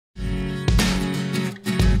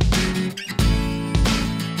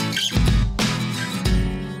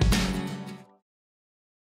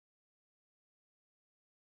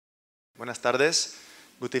Buenas tardes.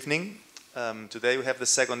 Good evening. Today we have the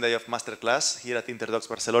second day of masterclass here at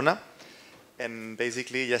interDocsBarcelona. And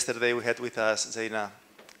basically yesterday we had with us Zeina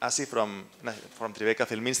Asi from Tribeca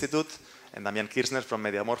Film Institute and Damian Kirchner from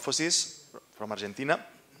Mediamorphosis from Argentina.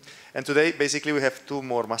 And today basically we have two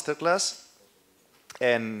more masterclass.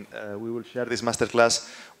 And we will share this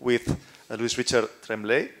masterclass with Louis Richard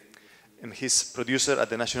Tremblay. And he's producer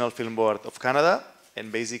at the National Film Board of Canada. And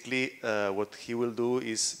basically what he will do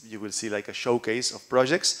is you will see like a showcase of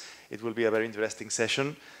projects. It will be a very interesting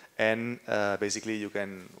session, and basically you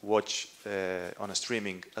can watch on a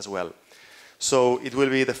streaming as well. So it will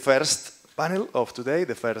be the first panel of today,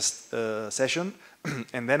 the first session,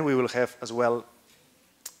 and then we will have as well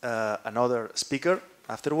another speaker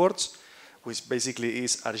afterwards, which basically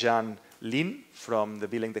is Arjan Lin from the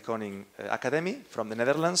Willem de Koning Academy from the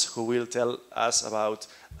Netherlands, who will tell us about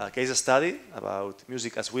a case study about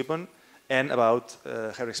music as weapon and about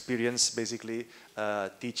her experience basically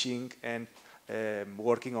teaching and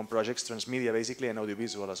working on projects transmedia basically and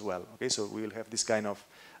audiovisual as well. Okay, so we will have this kind of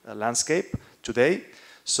landscape today.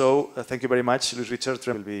 So thank you very much. Louis Richard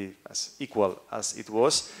will be as equal as it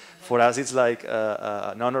was. For us it's like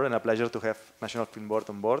an honor and a pleasure to have National Film Board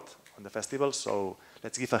on board on the festival. So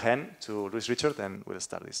let's give a hand to Louis Richard and we'll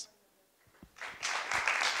start this.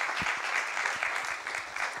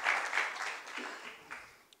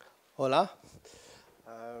 Hola.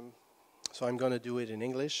 So I'm going to do it in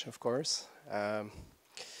English, of course.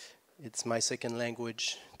 It's my second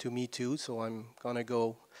language to me too, so I'm going to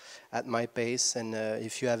go at my pace. And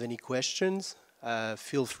if you have any questions,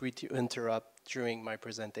 feel free to interrupt during my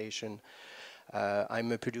presentation.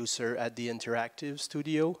 I'm a producer at the Interactive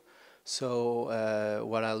studio, so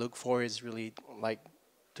what I look for is really like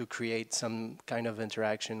to create some kind of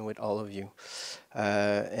interaction with all of you.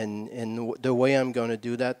 And the way I'm going to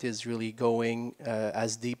do that is really going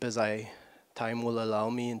as deep as time will allow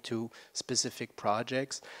me into specific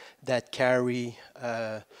projects that carry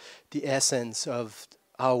the essence of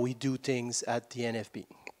how we do things at the NFB.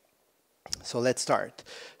 So let's start.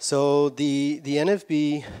 So the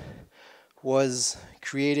NFB was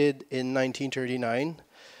created in 1939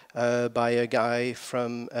 by a guy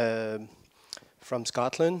from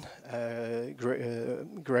Scotland,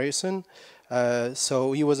 Grayson.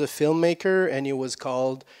 So he was a filmmaker, and he was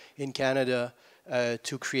called in Canada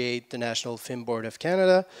to create the National Film Board of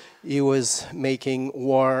Canada. He was making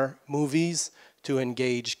war movies to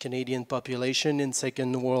engage Canadian population in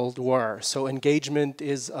Second World War. So engagement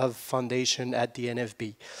is of foundation at the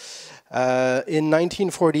NFB. In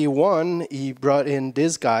 1941, he brought in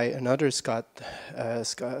this guy, another Scott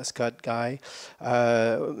guy,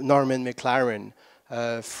 Norman McLaren.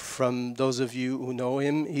 From those of you who know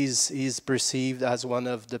him, he's perceived as one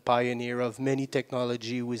of the pioneer of many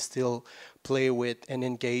technology we still play with and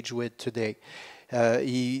engage with today.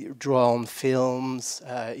 He drew on films.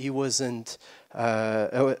 He wasn't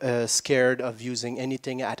scared of using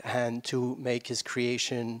anything at hand to make his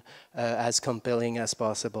creation as compelling as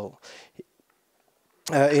possible.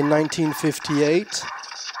 In 1958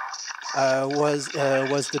 was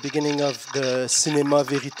the beginning of the Cinéma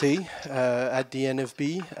Vérité at the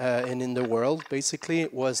NFB and in the world. Basically,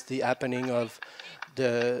 it was the happening of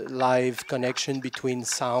the live connection between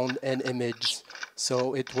sound and image.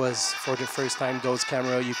 So it was for the first time those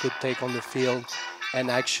cameras you could take on the field and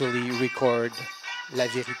actually record la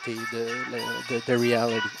vérité, the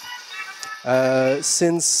reality.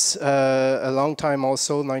 Since a long time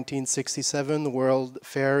also, 1967, the World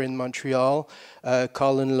Fair in Montreal,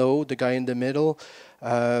 Colin Lowe, the guy in the middle,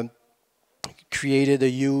 created a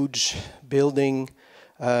huge building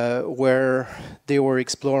where they were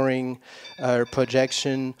exploring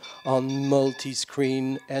projection on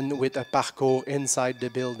multi-screen and with a parcours inside the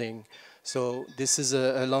building. So this is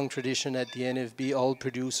a long tradition at the NFB. All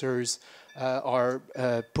producers are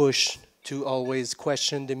pushed to always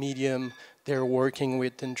question the medium they're working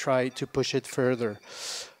with and try to push it further.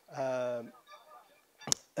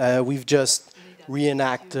 We've just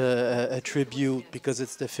reenacted a tribute because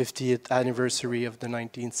it's the 50th anniversary of the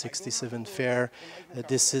 1967 fair.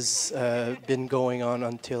 This has been going on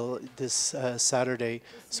until this Saturday.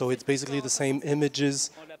 So it's basically the same images,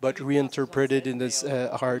 but reinterpreted in this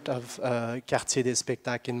art of Quartier des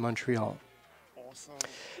Spectacles in Montreal.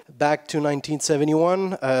 Back to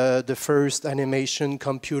 1971, the first animation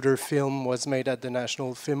computer film was made at the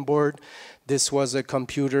National Film Board. This was a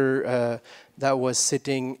computer that was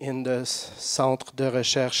sitting in the Centre de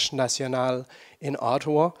Recherche National in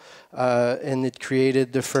Ottawa, and it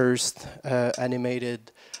created the first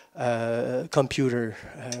animated computer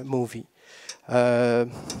movie.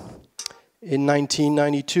 In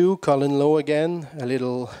 1992, Colin Lowe again, a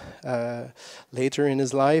little later in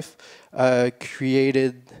his life,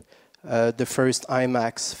 created the first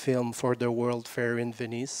IMAX film for the World Fair in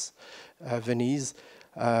Venice. And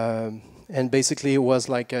basically, it was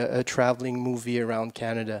like a traveling movie around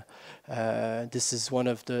Canada. This is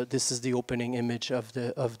the opening image of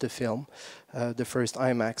the film, the first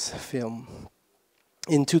IMAX film.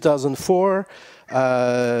 In 2004,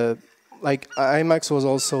 like IMAX was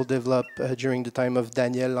also developed during the time of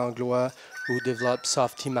Daniel Langlois, who developed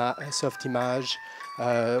Softimage,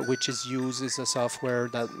 which is used as a software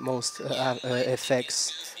that most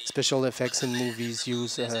special effects in movies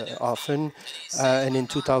use often. And in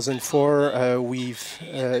 2004, the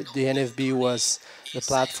NFB was the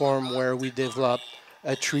platform where we developed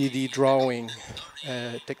a 3D drawing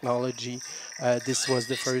technology. This was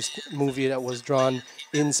the first movie that was drawn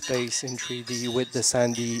in space in 3D with the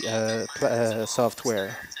Sandy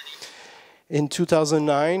software. In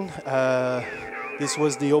 2009, this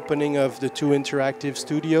was the opening of the 2 interactive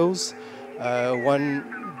studios.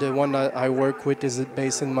 The one that I work with is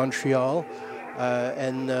based in Montreal,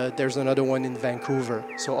 and there's another one in Vancouver.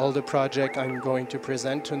 So all the projects I'm going to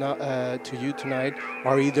present to you tonight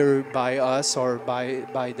are either by us or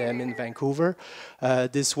by them in Vancouver.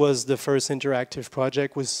 This was the first interactive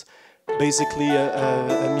project, was basically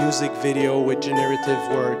a music video with generative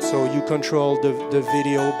words. So you control the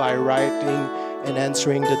video by writing and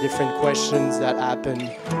answering the different questions that happen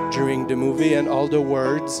during the movie, and all the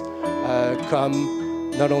words come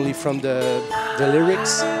not only from the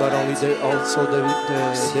lyrics, but also the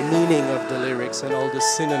meaning of the lyrics and all the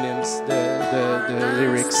synonyms the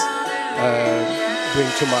lyrics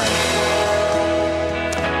bring to mind.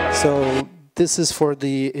 So this is for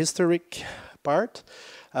the historic part.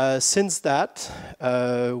 Since that,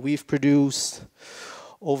 we've produced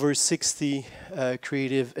over 60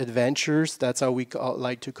 creative adventures. That's how we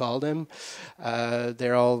like to call them.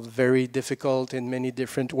 They're all very difficult in many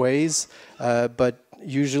different ways, but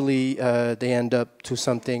usually they end up to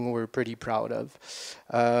something we're pretty proud of.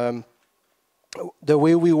 The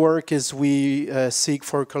way we work is we seek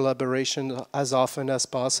for collaboration as often as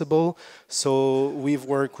possible. So we've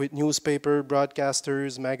worked with newspaper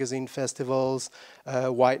broadcasters, magazine festivals,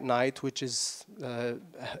 White Night, which is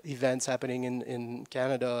events happening in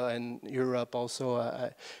Canada and Europe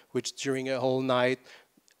also, which during a whole night,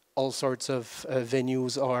 all sorts of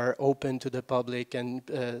venues are open to the public, and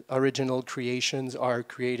original creations are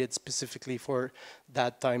created specifically for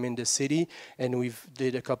that time in the city, and we've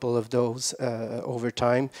did a couple of those over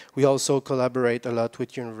time. We also collaborate a lot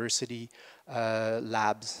with university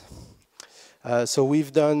labs. So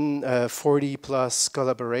we've done 40 plus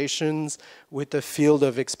collaborations with a field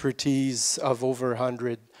of expertise of over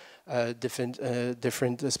 100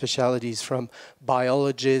 different specialities, from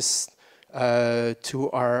biologists to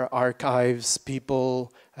our archives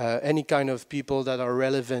people, any kind of people that are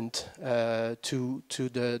relevant to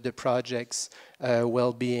the project's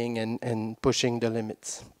well-being and pushing the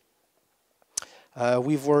limits.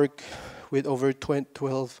 We've worked with over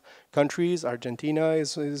 12 countries. Argentina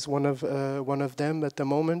is one of them at the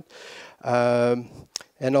moment.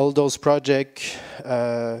 And all those projects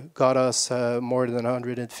got us more than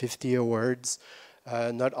 150 awards.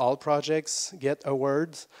 Not all projects get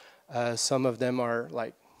awards. Some of them are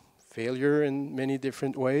like failure in many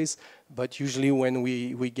different ways, but usually when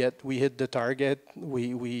we hit the target,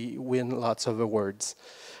 we win lots of awards.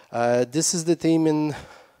 This is the team in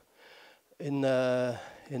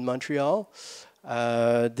Montreal.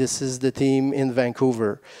 This is the team in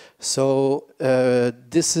Vancouver. So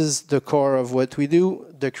this is the core of what we do,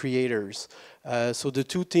 the creators. So the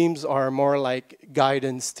two teams are more like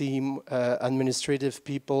guidance team, administrative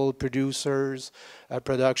people, producers,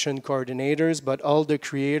 production coordinators, but all the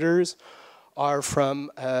creators are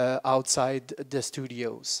from outside the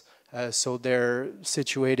studios. So they're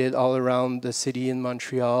situated all around the city in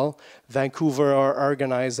Montreal. Vancouver are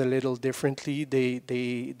organized a little differently.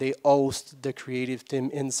 They host the creative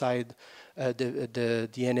team inside the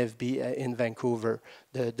NFB in Vancouver.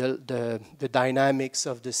 The dynamics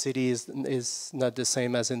of the city is not the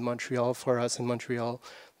same as in Montreal. For us in Montreal,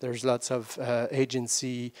 there's lots of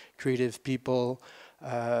agency, creative people,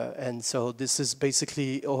 and so this is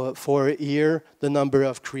basically for a year the number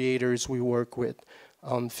of creators we work with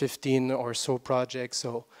on 15 or so projects.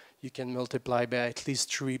 So you can multiply by at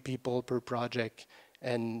least 3 people per project,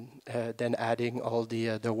 and then adding all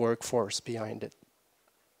the workforce behind it.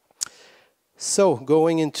 So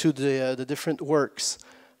going into the different works,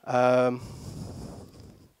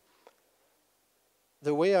 the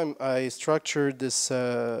way I structured this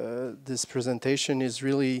presentation is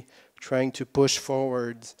really trying to push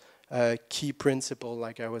forward key principles,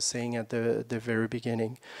 like I was saying at the very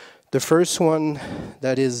beginning. The first one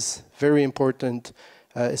that is very important,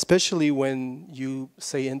 especially when you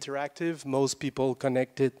say interactive, most people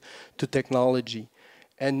connect it to technology.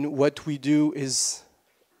 And what we do is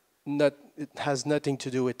not, it has nothing to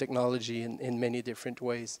do with technology in many different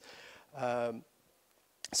ways.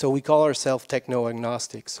 So we call ourselves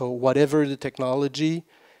techno-agnostic. So whatever the technology,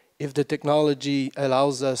 if the technology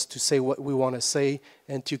allows us to say what we want to say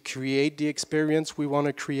and to create the experience we want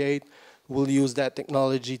to create, we'll use that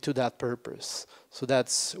technology to that purpose. So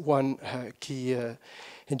that's one key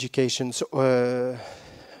education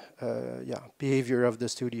behavior of the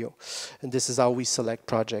studio. And this is how we select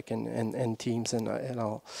project and teams and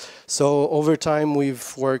all. So over time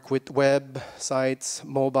we've worked with web sites,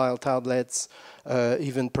 mobile tablets,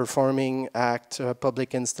 even performing act,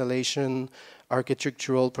 public installation,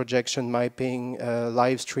 architectural projection mapping,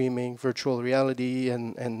 live streaming, virtual reality,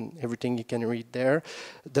 and everything you can read there.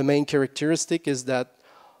 The main characteristic is that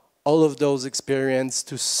all of those experiences,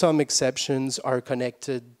 to some exceptions, are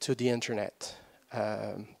connected to the internet.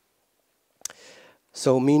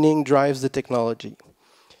 So meaning drives the technology.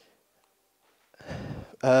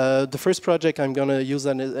 The first project I'm going to use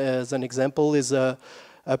as an example is a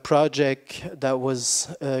project that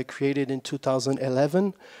was created in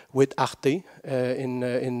 2011 with Arte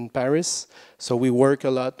in Paris. So we work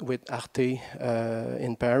a lot with Arte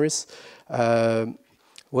in Paris.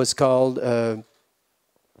 Was called,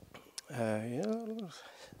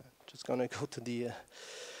 just gonna go to the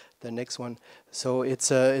next one. So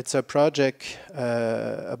it's a project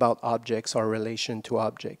about objects or relation to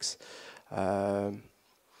objects.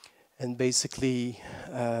 And basically,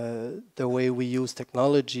 the way we use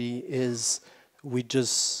technology is we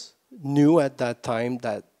just knew at that time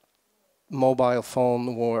that mobile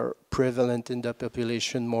phones were prevalent in the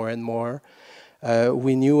population more and more.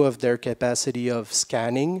 We knew of their capacity of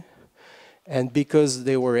scanning. And because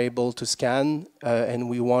they were able to scan and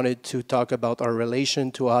we wanted to talk about our relation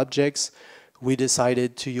to objects, we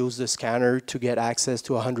decided to use the scanner to get access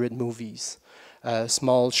to 100 movies.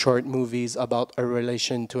 Small short movies about a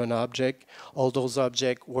relation to an object. All those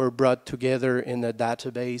objects were brought together in a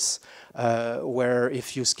database where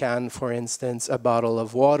if you scan, for instance, a bottle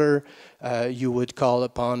of water, you would call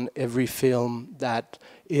upon every film that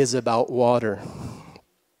is about water.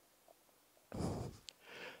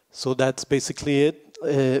 So that's basically it.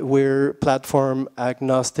 We're platform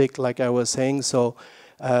agnostic, like I was saying. So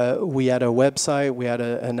we had a website, we had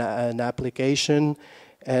an application,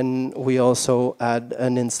 and we also had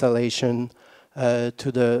an installation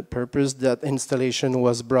to the purpose. That installation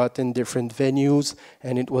was brought in different venues,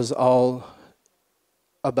 and it was all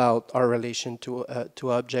about our relation to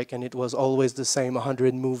object, and it was always the same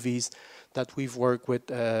 100 movies that we've worked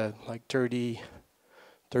with, like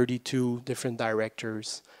 32 different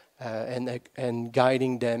directors, and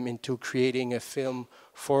guiding them into creating a film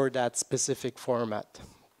for that specific format.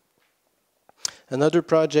 Another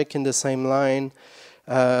project in the same line,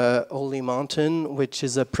 Holy Mountain, which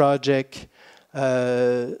is a project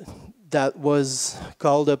that was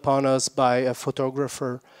called upon us by a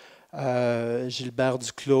photographer, Gilbert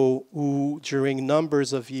Duclos, who during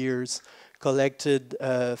numbers of years collected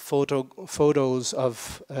photos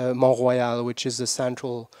of Mont-Royal, which is the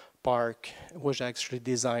Central Park, was actually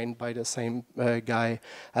designed by the same guy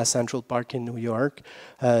as Central Park in New York.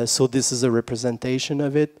 So this is a representation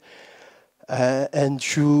of it. And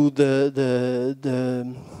through the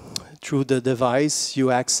device,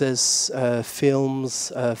 you access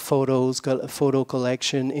films, photos, photo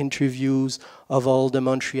collection, interviews of all the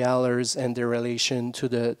Montrealers and their relation to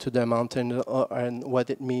the mountain and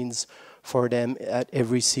what it means for them at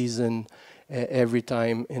every season, every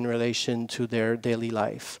time in relation to their daily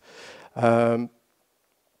life.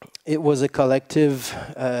 It was a collective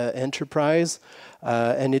enterprise.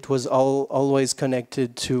 And it was always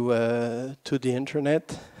connected to the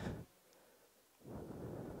internet.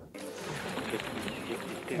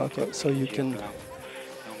 Okay, so you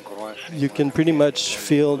can pretty much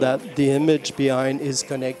feel that the image behind is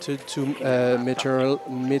connected to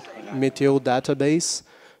Meteo database.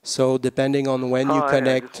 So depending on when you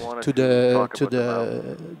connect to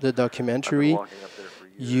the documentary,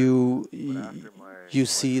 you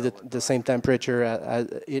see the same temperature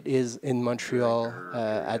it is in Montreal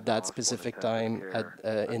at that specific time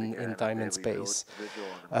in time and space.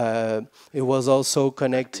 It was also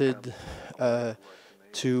connected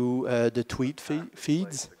to the tweet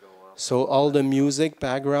feeds. So all the music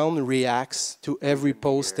background reacts to every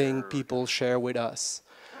posting people share with us.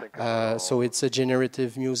 So it's a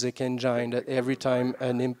generative music engine that every time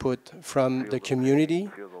an input from the community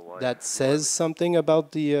that says something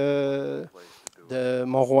about the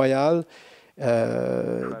Mont Royal,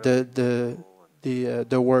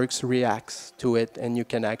 the works reacts to it, and you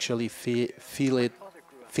can actually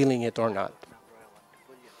feeling it or not.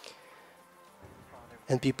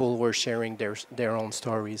 And people were sharing their own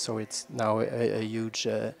stories, so it's now a huge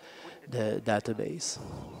database.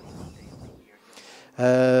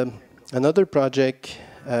 Another project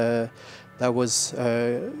that was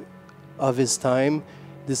of his time.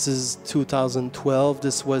 This is 2012.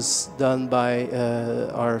 This was done by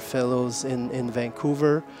our fellows in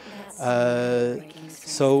Vancouver.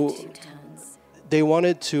 So they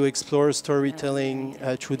wanted to explore storytelling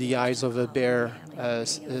through the eyes of a bear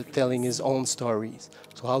telling his own stories.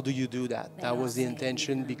 So how do you do that? That was the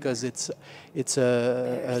intention, because it's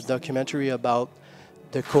a documentary about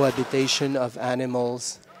the cohabitation of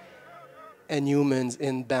animals and humans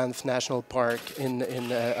in Banff National Park in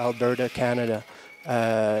Alberta, Canada.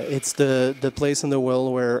 It's the place in the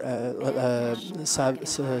world where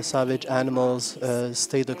savage animals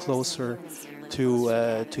stay the closer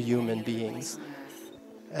to human beings,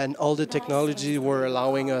 and all the technology were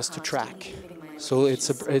allowing us to track. So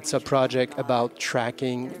it's a project about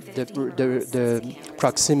tracking the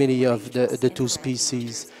proximity of the two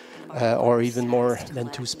species, or even more than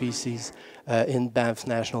two species, in Banff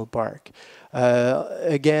National Park.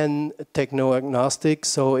 Again, techno-agnostic,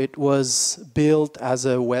 so it was built as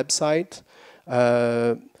a website,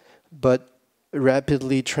 but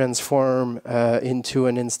rapidly transformed into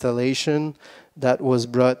an installation that was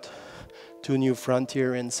brought to New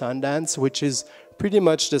Frontier in Sundance, which is pretty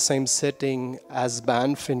much the same setting as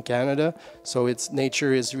Banff in Canada. So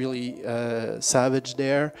nature is really savage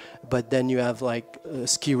there, but then you have like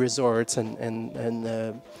ski resorts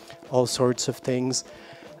and all sorts of things.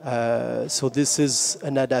 So this is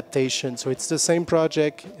an adaptation. So it's the same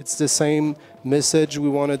project, it's the same message we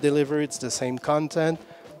want to deliver, it's the same content,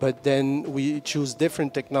 but then we choose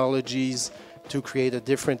different technologies to create a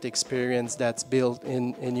different experience that's built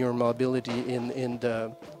in your mobility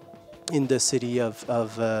in the city of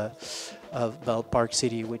Park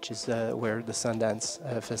City, which is where the Sundance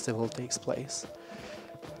Festival takes place.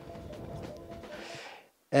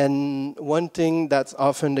 And one thing that's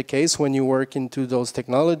often the case when you work into those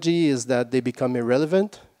technology is that they become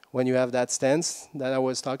irrelevant when you have that stance that I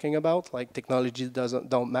was talking about. Like, technology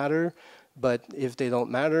don't matter, but if they don't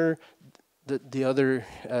matter, the other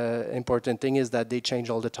important thing is that they change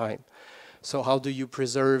all the time. So how do you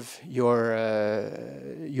preserve your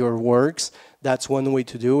works? That's one way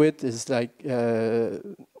to do it. Is like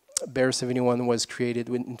Bear 71 was created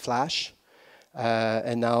in Flash,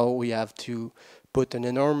 and now we have to put an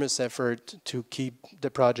enormous effort to keep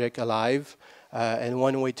the project alive. And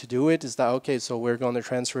one way to do it is that, okay, so we're going to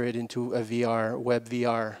transfer it into a web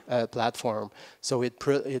VR platform. So it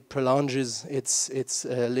prolonges its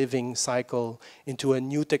living cycle into a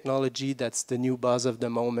new technology that's the new buzz of the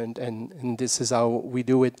moment, and this is how we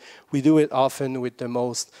do it. We do it often with the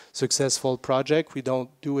most successful project. We don't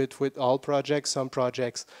do it with all projects. Some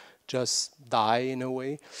projects just die in a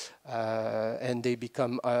way, and they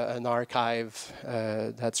become an archive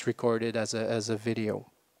that's recorded as a video.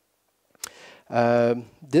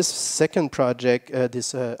 This second project,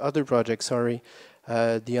 other project, sorry,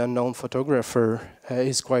 The Unknown Photographer,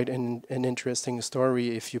 is quite an interesting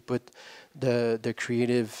story if you put the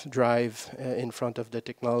creative drive in front of the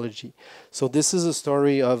technology. So this is a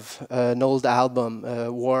story of an old album,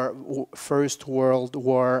 First World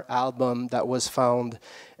War album that was found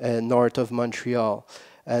north of Montreal.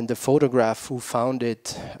 And the photographer who found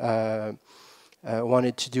it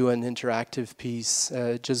wanted to do an interactive piece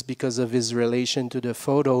just because of his relation to the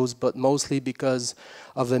photos, but mostly because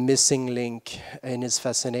of a missing link in his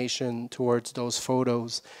fascination towards those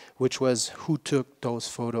photos, which was who took those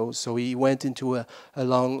photos. So he went into a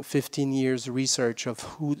long 15 years research of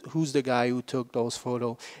who's the guy who took those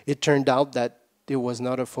photos. It turned out that it was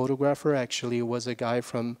not a photographer, actually it was a guy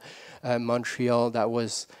from Montreal that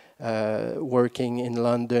was working in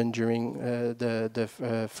London during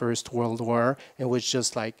the First World War, and was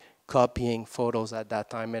just like copying photos at that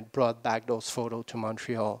time and brought back those photos to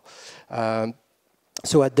Montreal.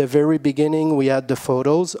 So at the very beginning, we had the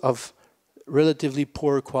photos of relatively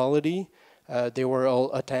poor quality. They were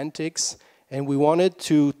all authentics, and we wanted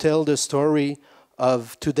to tell the story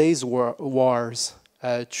of today's wars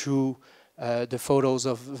through the photos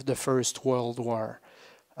of the First World War.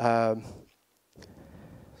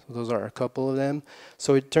 Those are a couple of them.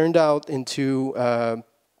 So it turned out into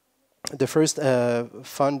the first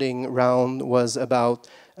funding round was about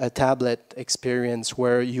a tablet experience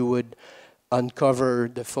where you would uncover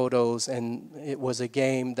the photos, and it was a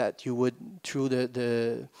game that you would, through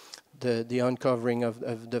the uncovering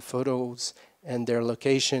of the photos and their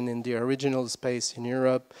location in the original space in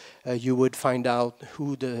Europe, you would find out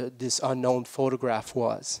who this unknown photograph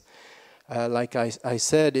was. Like I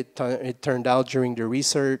said, it turned out during the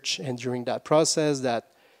research and during that process that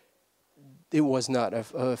it was not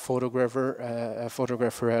a photographer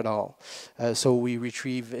at all. So we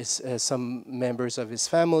retrieved some members of his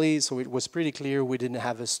family, so it was pretty clear we didn't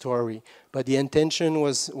have a story. But the intention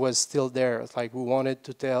was still there. It's like we wanted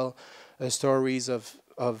to tell stories of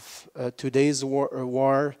today's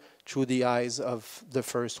war through the eyes of the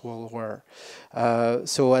First World War.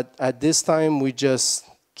 So at this time, we just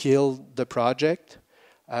killed the project.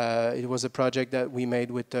 It was a project that we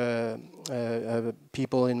made with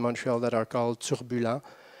people in Montreal that are called Turbulent.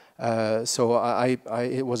 So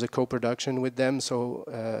it was a co-production with them. So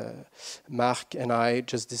Marc and I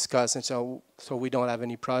just discussed, and so we don't have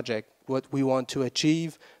any project. What we want to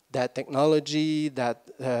achieve, that technology, that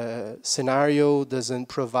scenario doesn't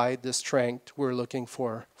provide the strength we're looking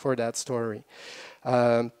for that story.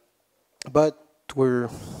 But we're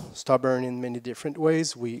stubborn in many different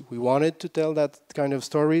ways. We wanted to tell that kind of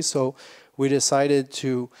story, so we decided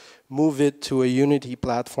to move it to a Unity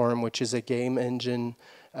platform, which is a game engine,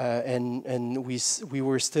 and we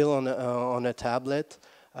were still on a tablet,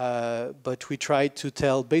 but we tried to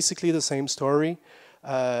tell basically the same story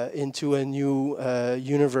into a new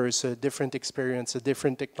universe, a different experience, a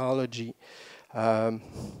different technology.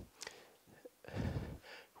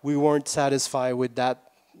 We weren't satisfied with that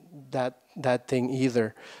thing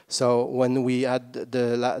either. So when we had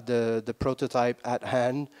the prototype at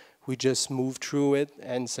hand, we just moved through it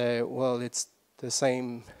and say, well, it's the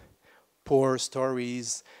same poor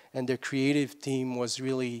stories, and the creative team was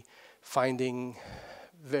really finding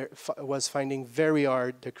very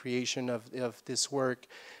hard the creation of this work,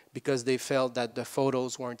 because they felt that the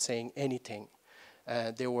photos weren't saying anything.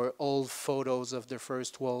 They were old photos of the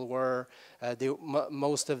First World War.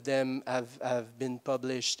 Most of them have been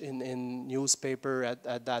published in newspaper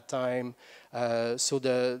at that time. So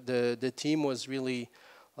the team was really,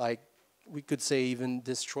 like, we could say even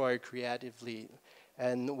destroyed creatively.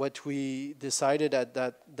 And what we decided at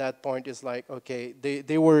that point is like, okay,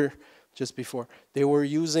 they were, just before, they were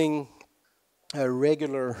using a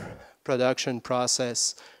regular production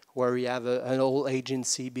process where we have an old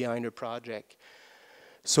agency behind a project.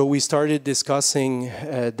 So we started discussing,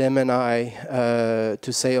 them and I,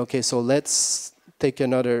 to say, okay, so let's take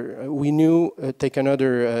another, take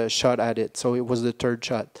another shot at it. So it was the third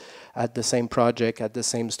shot at the same project, at the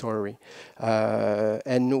same story.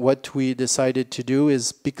 And what we decided to do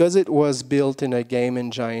is, because it was built in a game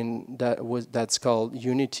engine that's called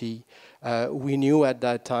Unity, we knew at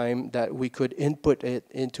that time that we could input it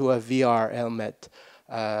into a VR helmet.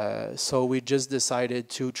 So we just decided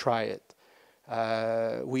to try it.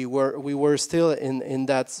 We were still in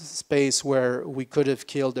that space where we could have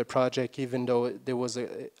killed the project, even though there was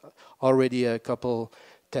already a couple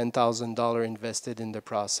 $10,000 invested in the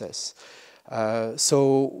process.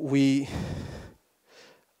 So we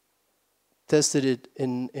tested it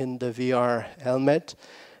in the VR helmet,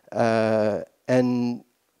 and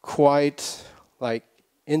quite like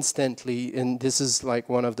instantly, and this is like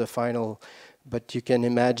one of the final, but you can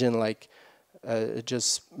imagine like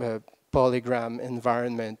just polygram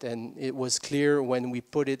environment, and it was clear when we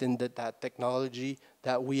put it in that technology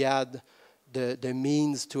that we had the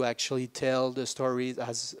means to actually tell the story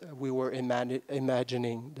as we were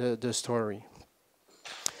imagining the story.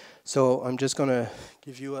 So I'm just gonna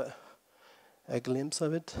give you a glimpse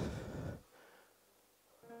of it.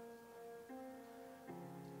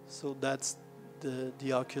 So that's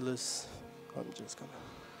the Oculus. I'm just gonna.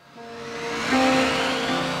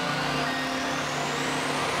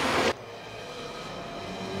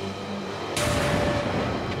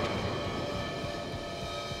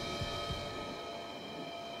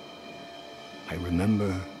 I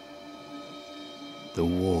remember the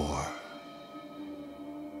war,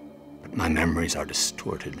 but my memories are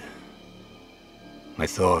distorted. My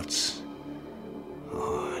thoughts,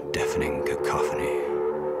 a deafening cacophony.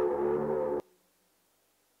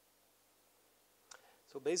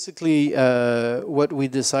 So basically, what we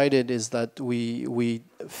decided is that we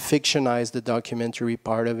fictionized the documentary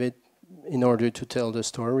part of it in order to tell the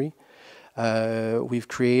story. We've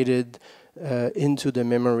created into the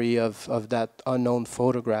memory of that unknown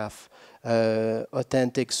photograph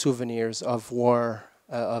authentic souvenirs of war,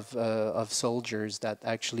 of soldiers that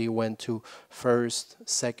actually went to first,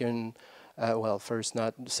 second well, first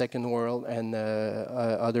not Second World and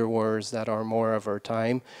other wars that are more of our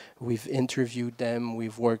time. We've interviewed them.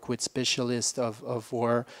 We've worked with specialists of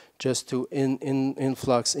war just to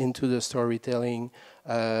influx into the storytelling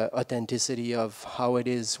authenticity of how it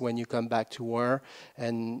is when you come back to war,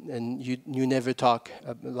 and you never talk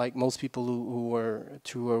like most people who were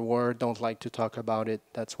through a war don't like to talk about it.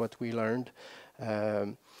 That's what we learned.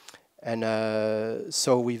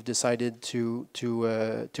 So we've decided to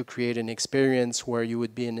create an experience where you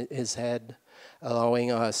would be in his head,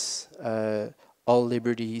 allowing us all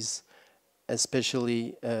liberties,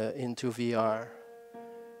 especially into VR.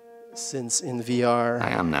 Since in VR,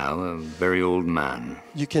 I am now a very old man.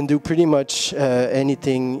 You can do pretty much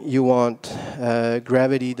anything you want.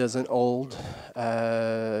 Gravity doesn't hold.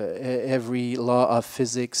 Every law of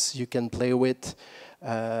physics you can play with.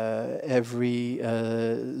 Every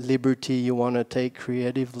liberty you want to take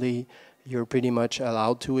creatively, you're pretty much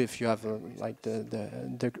allowed to if you have like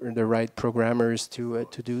the right programmers to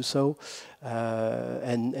do so.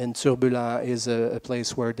 And Turbulent is a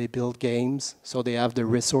place where they build games, so they have the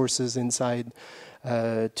resources inside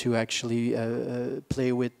to actually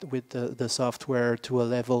play with the software to a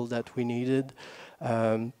level that we needed.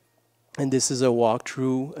 And this is a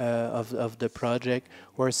walkthrough of the project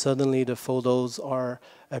where suddenly the photos are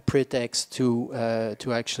a pretext to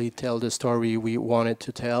actually tell the story we wanted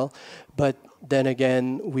to tell. But then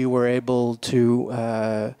again, we were able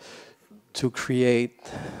to create,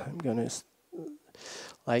 I'm gonna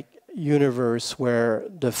like universe where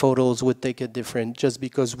the photos would take a different, just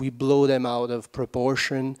because we blow them out of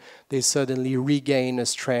proportion, they suddenly regain a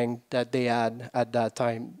strength that they had at that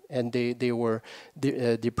time, and they were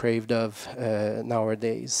depraved of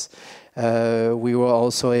nowadays. We were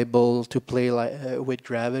also able to play with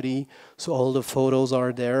gravity, so all the photos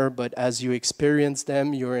are there, but as you experience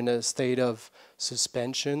them, you're in a state of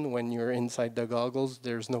suspension. When you're inside the goggles,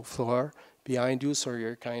 there's no floor behind you, so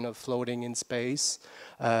you're kind of floating in space.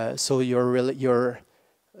 So your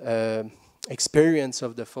experience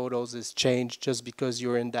of the photos is changed just because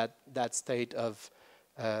you're in that state of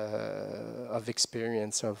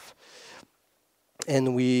experience of.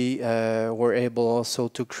 And we were able also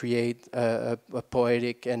to create a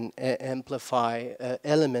poetic and amplify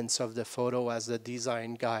elements of the photo as a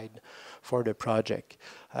design guide for the project.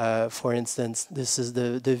 For instance, this is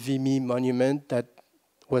the Vimy monument that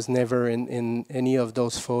was never in any of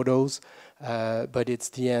those photos, but it's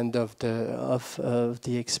the end of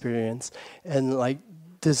the experience. And like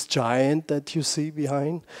this giant that you see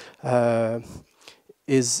behind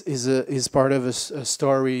is part of a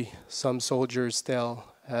story some soldiers tell.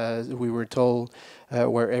 We were told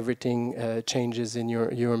where everything changes in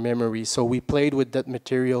your memory. So we played with that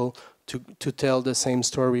material to tell the same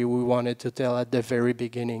story we wanted to tell at the very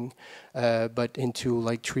beginning, but into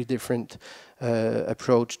like 3 different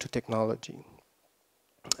approach to technology.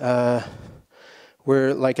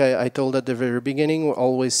 We're, like I told at the very beginning, we're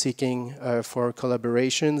always seeking for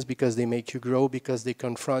collaborations because they make you grow, because they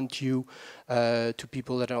confront you to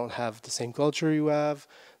people that don't have the same culture you have,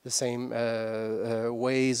 the same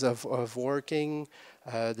ways of working,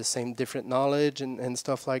 the same different knowledge and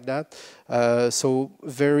stuff like that. So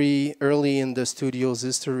very early in the studio's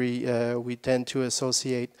history, we tend to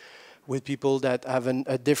associate with people that have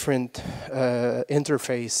a different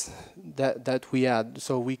interface that we had.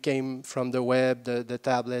 So we came from the web, the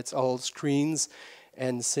tablets, all screens,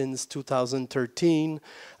 and since 2013,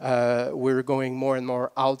 we're going more and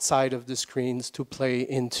more outside of the screens to play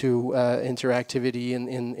into interactivity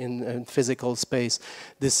in physical space.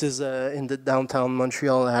 This is in the downtown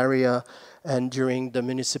Montreal area, and during the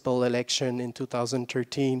municipal election in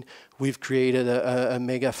 2013, we've created a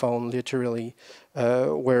megaphone, literally,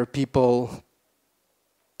 where people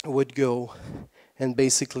would go and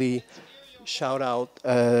basically shout out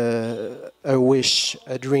a wish,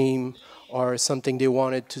 a dream, or something they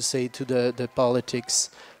wanted to say to the politics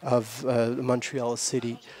of Montreal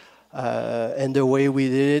City. And the way we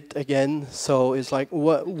did it, again, so it's like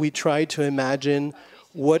what we try to imagine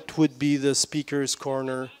what would be the speaker's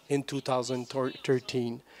corner in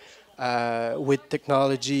 2013 with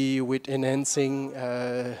technology, with enhancing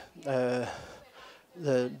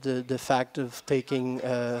the fact of taking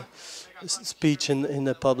speech in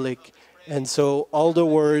the public. And so all the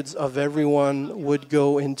words of everyone would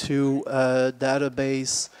go into a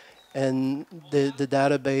database, and the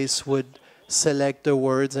database would select the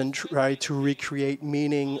words and try to recreate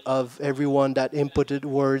meaning of everyone that inputted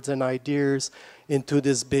words and ideas into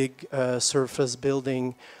this big surface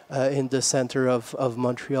building in the center of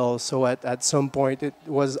Montreal. So at some point it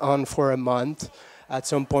was on for a month. at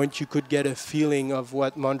some point you could get a feeling of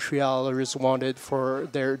what Montrealers wanted for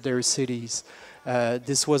their cities.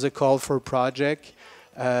 This was a call for project.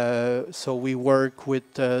 So we work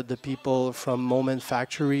with the people from Moment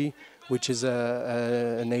Factory, which is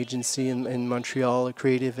an agency in Montreal, a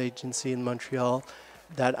creative agency in Montreal,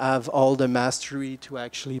 that have all the mastery to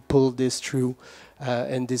actually pull this through.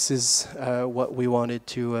 And this is what we wanted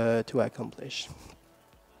to accomplish.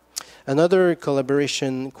 Another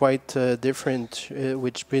collaboration quite different,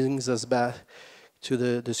 which brings us back to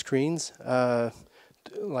the screens.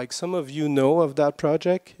 Like some of you know of that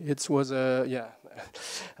project, it was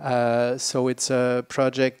so it's a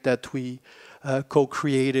project that we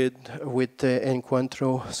co-created with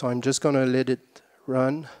Encuentro. So I'm just gonna let it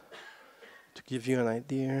run to give you an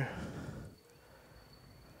idea.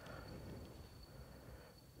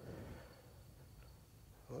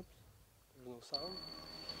 Oops, there's no sound.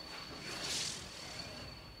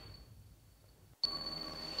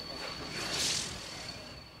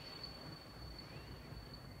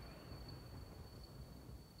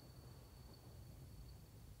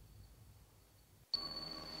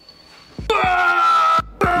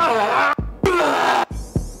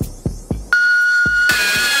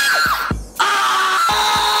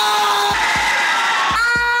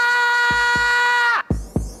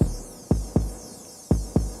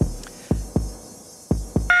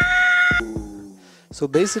 So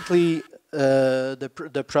basically,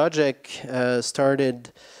 the project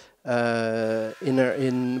started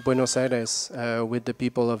in Buenos Aires with the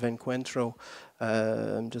people of Encuentro.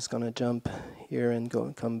 I'm just gonna jump here and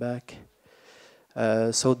come back.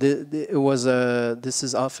 So it was this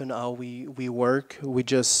is often how we work. We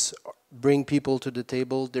just bring people to the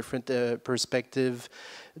table, different perspective,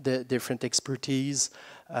 the different expertise.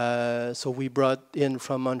 So we brought in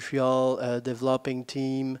from Montreal a developing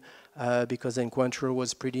team. Because Encuentro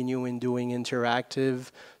was pretty new in doing interactive.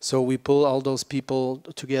 So we pull all those people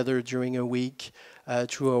together during a week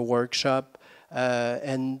through a workshop.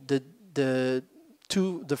 And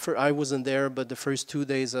I wasn't there, but the first 2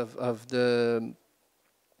 days of the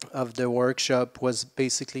workshop was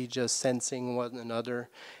basically just sensing one another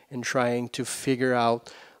and trying to figure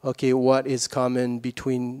out, okay, what is common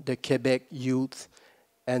between the Quebec youth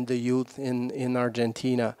and the youth in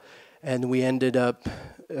Argentina. And we ended up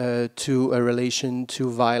to a relation to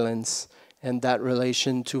violence, and that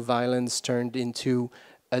relation to violence turned into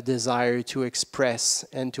a desire to express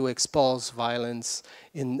and to expulse violence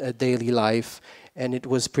in a daily life. And it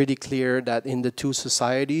was pretty clear that in the two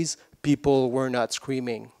societies, people were not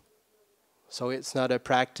screaming. So it's not a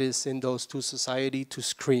practice in those two societies to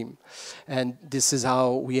scream. And this is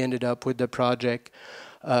how we ended up with the project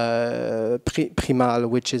Primal,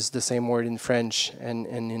 which is the same word in French and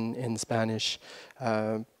in Spanish.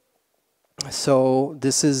 So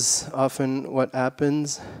this is often what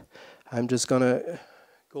happens. I'm just gonna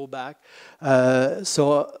go back.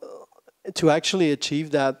 So to actually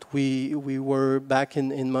achieve that, we were back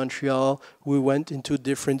in Montreal. We went into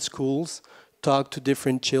different schools, talked to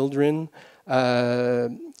different children,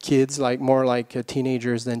 kids, more like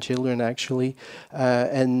teenagers than children actually,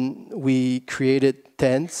 and we created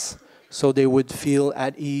tents so they would feel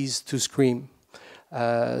at ease to scream.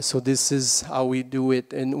 So this is how we do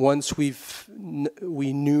it. And once we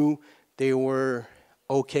knew they were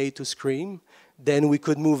okay to scream, then we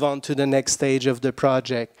could move on to the next stage of the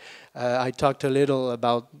project. I talked a little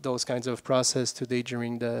about those kinds of process today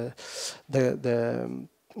during the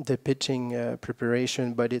pitching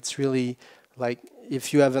preparation, but it's really like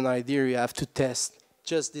if you have an idea, you have to test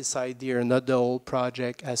just this idea, not the whole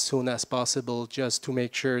project, as soon as possible, just to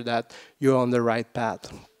make sure that you're on the right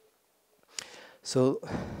path. So,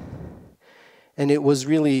 and it was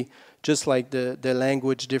really just like the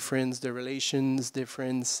language difference, the relations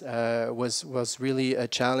difference was really a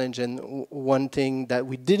challenge. And one thing that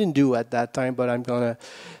we didn't do at that time, but I'm gonna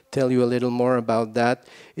tell you a little more about that,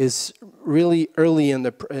 is really early in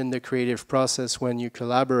the creative process when you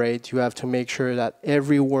collaborate, you have to make sure that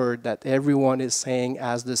every word that everyone is saying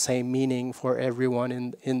has the same meaning for everyone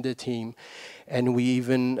in the team. And we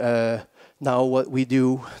even now what we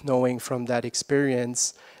do, knowing from that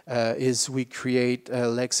experience, is we create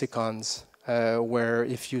lexicons where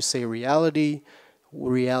if you say reality,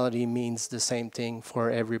 reality means the same thing for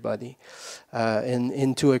everybody. And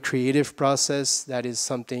into a creative process, that is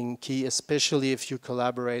something key, especially if you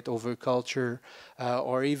collaborate over culture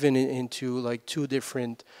or even into like two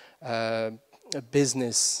different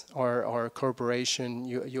business or corporation,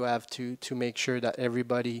 you have to make sure that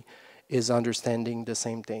everybody is understanding the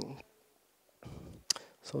same thing.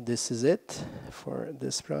 So this is it for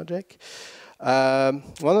this project.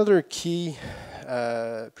 One other key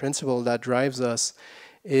principle that drives us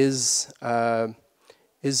is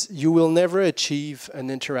you will never achieve an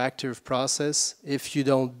interactive process if you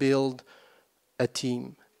don't build a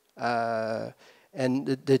team. And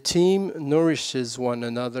the team nourishes one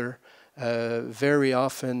another very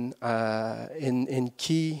often in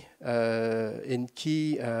key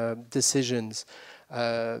decisions.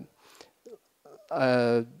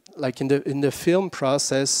 Like in the film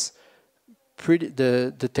process,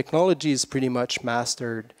 the technology is pretty much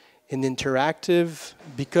mastered. In interactive,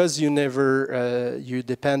 because you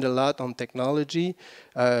depend a lot on technology,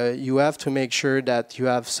 you have to make sure that you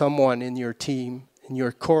have someone in your team, in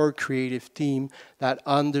your core creative team, that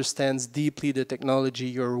understands deeply the technology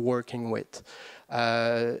you're working with.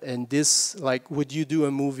 And this, like, would you do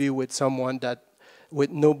a movie with someone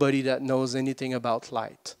with nobody that knows anything about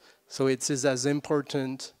light? So it is as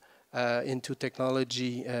important into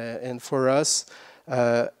technology, and for us,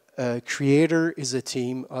 a creator is a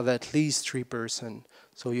team of at least 3 persons.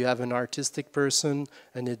 So you have an artistic person,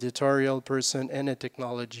 an editorial person, and a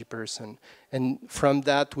technology person. And from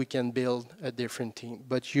that, we can build a different team.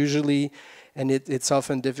 But usually, and it's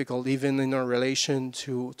often difficult, even in our relation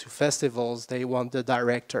to festivals, they want the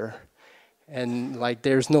director. And like,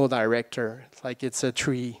 there's no director. Like, it's a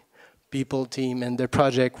 3-people team, and the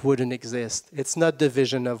project wouldn't exist. It's not the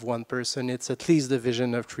vision of 1 person, it's at least the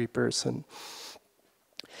vision of 3 persons.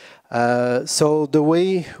 So the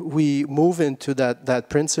way we move into that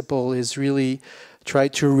principle is really try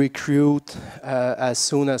to recruit as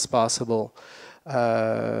soon as possible.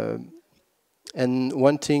 And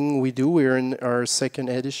one thing we do, we're in our 2nd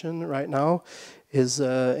edition right now, is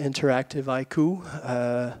interactive haiku.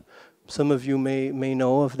 Some of you may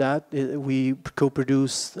know of that. We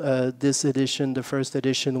co-produced this edition, the 1st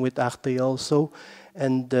edition, with Arte also,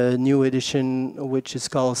 and the new edition, which is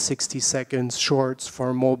called 60 Seconds Shorts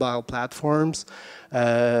for mobile platforms.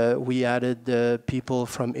 We added the people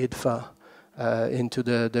from IDFA into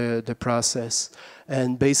the process.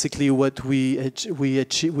 And basically what we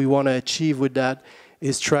want to achieve with that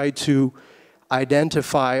is try to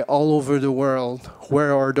identify all over the world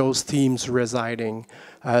where are those teams residing.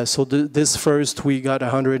 So this first, we got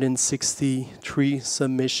 163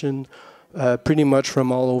 submissions, pretty much from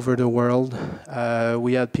all over the world.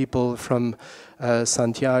 We had people from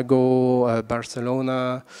Santiago,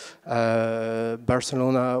 Barcelona.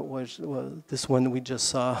 Barcelona was this one we just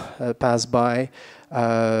saw pass by.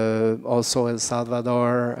 Also El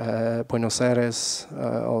Salvador, Buenos Aires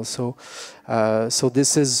also. So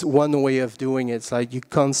this is one way of doing it. It's like you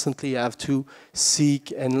constantly have to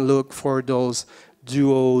seek and look for those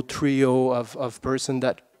duo, trio of person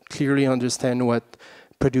that clearly understand what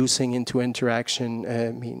producing into interaction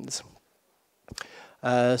means.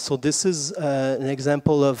 So this is an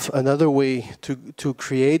example of another way to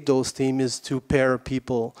create those teams is to pair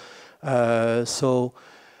people. So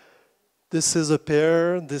this is a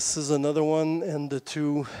pair, this is another one, and the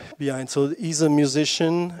 2 behind. So he's a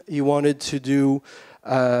musician. He wanted to do,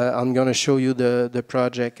 I'm going to show you the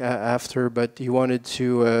project after, but he wanted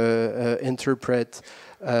to interpret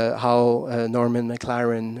how Norman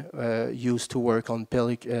McLaren used to work on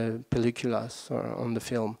películas, or on the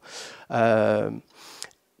film.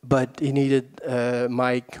 But he needed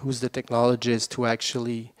Mike, who's the technologist, to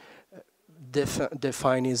actually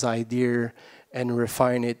define his idea and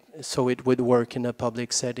refine it so it would work in the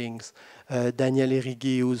public settings. Daniel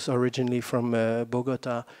Erigui, who's originally from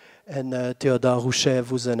Bogota, and Théodore Rouchev,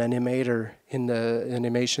 who's an animator in the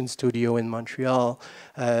animation studio in Montreal.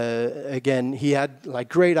 Again, he had like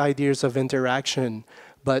great ideas of interaction,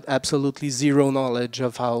 but absolutely zero knowledge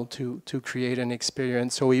of how to create an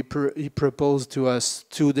experience. So he proposed to us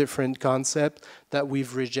 2 different concepts that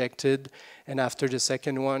we've rejected. And after the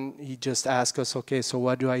second one, he just asked us, okay, so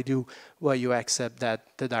what do I do? Well, you accept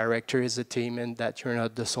that the director is a team and that you're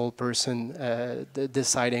not the sole person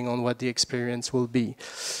deciding on what the experience will be.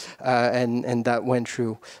 And that went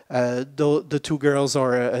through. The 2 girls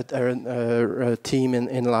are a team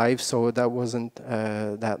in life, so that wasn't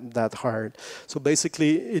that hard. So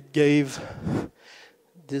basically, it gave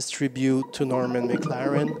this tribute to Norman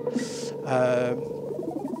McLaren.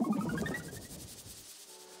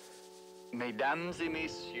 Mesdames et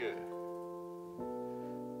messieurs.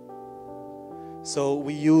 So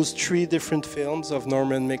we used 3 different films of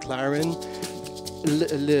Norman McLaren,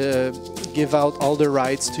 give out all the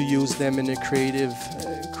rights to use them in a creative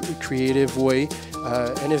way.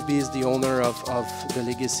 NFB is the owner of the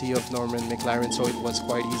legacy of Norman McLaren, so it was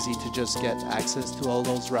quite easy to just get access to all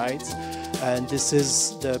those rights. And this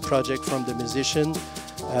is the project from the musician.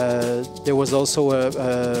 There was also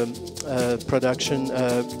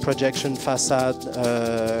projection facade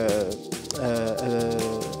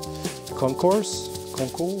concours,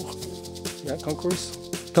 yeah, concours,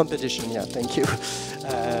 competition. Yeah, thank you.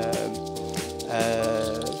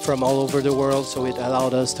 From all over the world, so it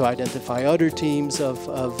allowed us to identify other teams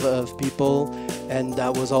of people, and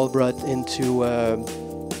that was all brought into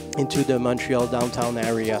the Montreal downtown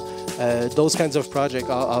area. Those kinds of projects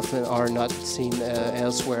often are not seen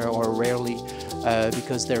elsewhere, or rarely,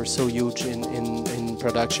 because they're so huge in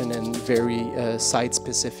production and very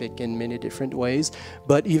site-specific in many different ways.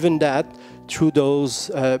 But even that, through those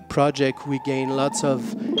projects, we gain lots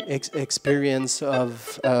of experience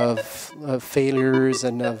of failures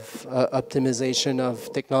and of optimization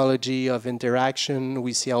of technology, of interaction.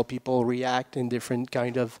 We see how people react in different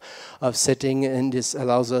kind of setting, and this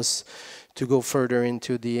allows us to go further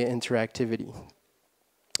into the interactivity.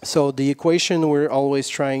 So the equation we're always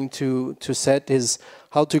trying to set is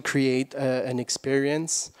how to create an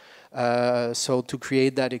experience. So to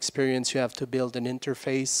create that experience, you have to build an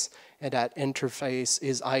interface, and that interface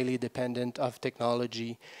is highly dependent of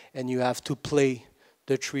technology, and you have to play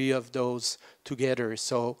the three of those together.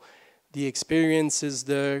 So the experience is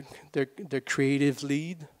the creative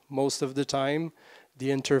lead most of the time. The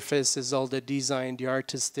interface is all the design, the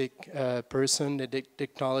artistic person. The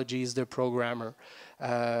technology is the programmer.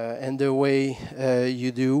 And the way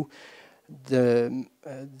you do the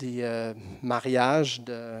mariage,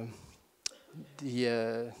 the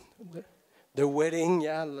wedding,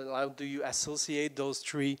 yeah, how do you associate those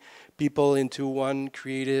three people into one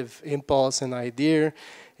creative impulse and idea,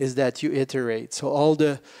 is that you iterate. So all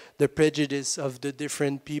the prejudice of the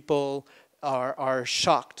different people are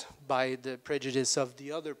shocked by the prejudice of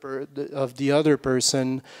the other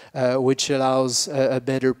person, which allows a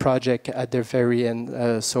better project at the very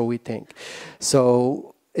end, so we think.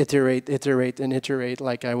 So iterate, and iterate,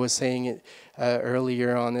 like I was saying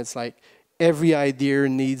earlier on, it's like every idea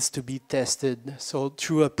needs to be tested. So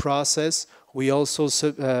through a process, we also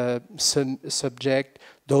subject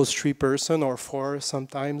those three person, or four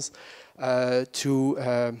sometimes,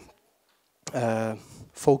 to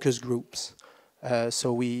focus groups.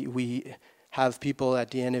 So we have people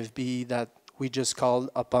at the NFB that we just call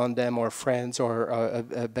upon them, or friends, or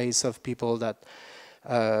a base of people that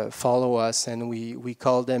follow us, and we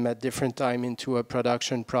call them at different time into a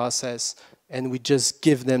production process, and we just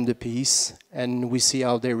give them the piece, and we see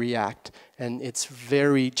how they react. And it's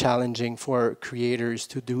very challenging for creators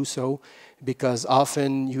to do so, because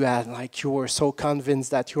often you were so convinced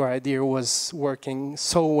that your idea was working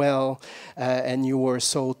so well, and you were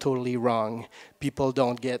so totally wrong. People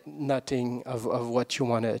don't get nothing of what you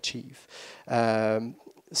want to achieve.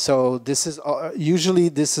 So this is usually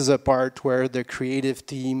a part where the creative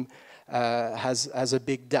team has a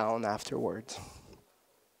big down afterwards.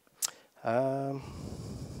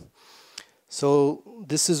 So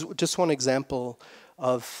this is just one example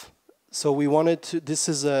of. So we wanted to. This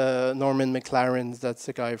is Norman McLaren. That's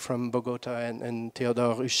the guy from Bogota, and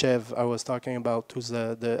Theodore Uchev I was talking about, who's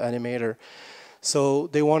the animator. So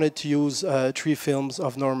they wanted to use 3 films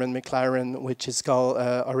of Norman McLaren, which is called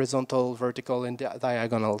Horizontal, Vertical, and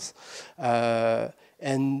Diagonals.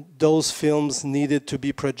 And those films needed to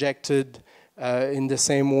be projected in the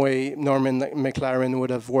same way Norman McLaren would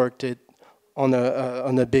have worked it on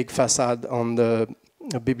a big facade on the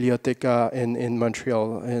Biblioteca in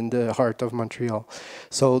Montreal, in the heart of Montreal.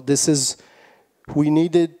 So this is, we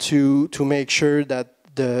needed to make sure that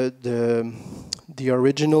the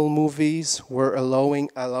original movies were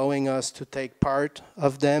allowing us to take part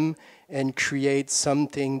of them and create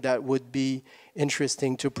something that would be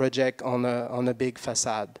interesting to project on a big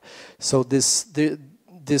facade. So this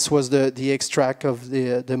was the extract of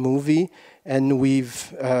the movie, and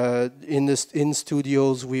we've in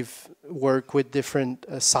studios we've worked with different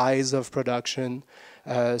size of production.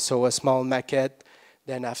 So a small maquette,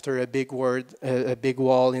 then after a big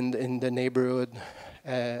wall in the neighborhood.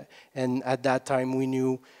 And at that time we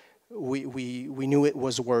knew it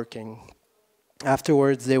was working.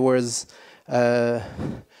 Afterwards there was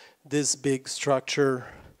this big structure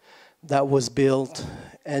that was built,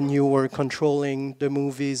 and you were controlling the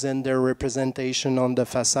movies and their representation on the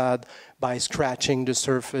facade by scratching the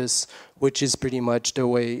surface, which is pretty much the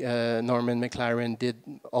way Norman McLaren did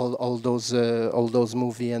all those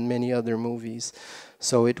movies and many other movies.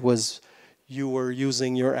 So it was, you were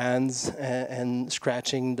using your hands and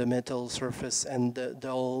scratching the metal surface, and the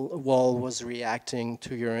whole wall was reacting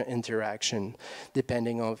to your interaction,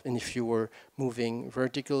 depending on if you were moving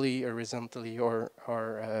vertically, horizontally, or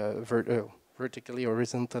vertically,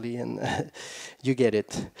 horizontally, and you get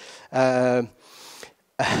it.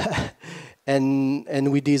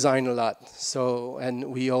 And we design a lot. So,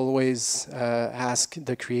 and we always ask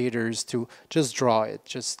the creators to just draw it,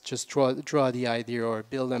 just draw the idea or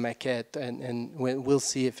build a maquette, and we'll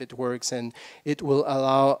see if it works. And it will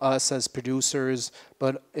allow us as producers,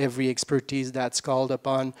 but every expertise that's called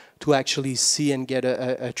upon, to actually see and get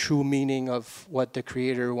a true meaning of what the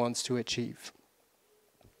creator wants to achieve.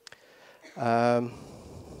 Am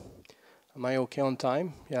I okay on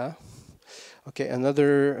time? Yeah. Okay,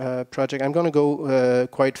 another project. I'm going to go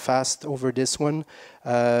quite fast over this one,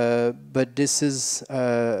 but this is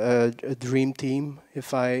a dream team,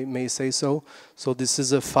 if I may say so. So this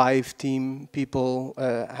is a 5-team people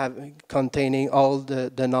containing all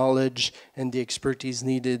the knowledge and the expertise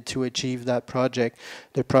needed to achieve that project.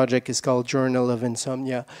 The project is called Journal of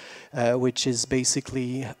Insomnia, which is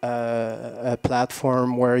basically a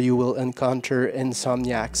platform where you will encounter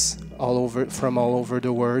insomniacs from all over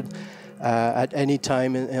the world. At any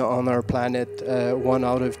time on our planet, 1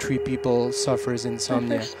 out of 3 people suffers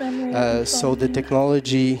insomnia. So the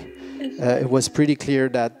technology, it was pretty clear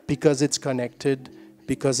that because it's connected,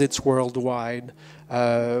 because it's worldwide,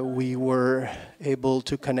 we were able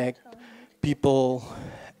to connect people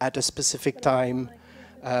at a specific time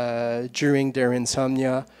during their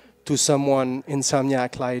insomnia to someone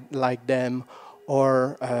insomniac like them,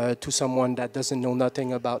 or to someone that doesn't know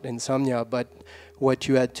nothing about insomnia. But what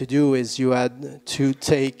you had to do is you had to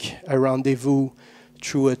take a rendezvous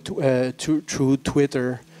through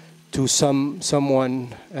Twitter to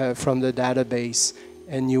someone from the database,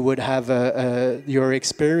 and you would have your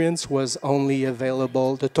experience was only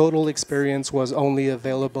available, the total experience was only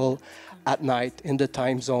available at night in the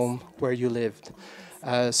time zone where you lived.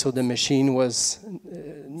 So the machine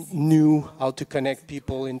knew how to connect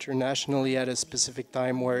people internationally at a specific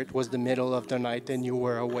time where it was the middle of the night and you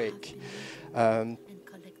were awake.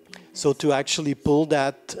 So to actually pull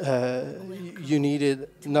that, you needed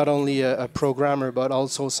not only a programmer, but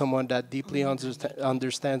also someone that deeply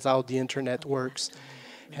understands how the internet works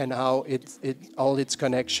and how all its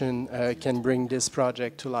connection can bring this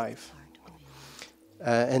project to life.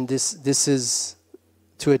 And this is,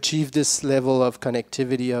 to achieve this level of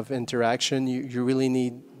connectivity, of interaction, you really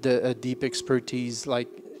need a deep expertise. Like,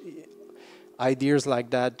 ideas like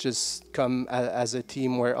that just come as a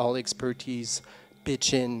team where all expertise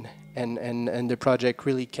pitch in, and the project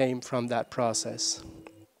really came from that process.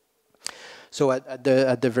 So at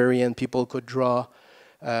the very end, people could draw,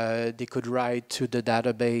 they could write to the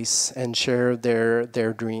database and share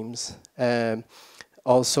their dreams.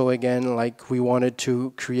 Also, again, like, we wanted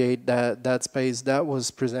to create that space that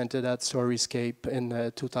was presented at Storyscape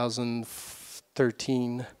in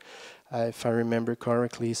 2013, if I remember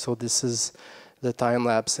correctly. So this is the time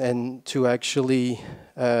lapse, and to actually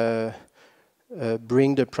bring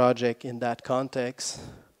the project in that context.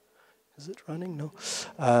 Is it running? No.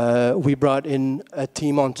 We brought in a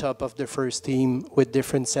team on top of the first team with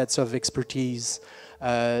different sets of expertise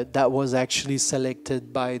that was actually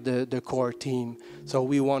selected by the core team. So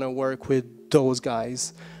we want to work with those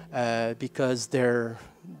guys because they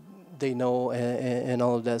know and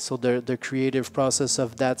all of that. So the creative process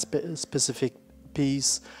of that specific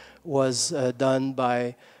piece was done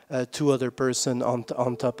by 2 other person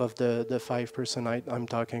on top of the 5-person I'm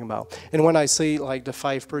talking about. And when I say like the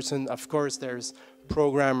 5-person, of course there's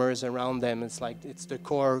programmers around them. It's like it's the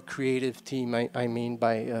core creative team. I mean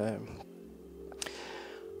by.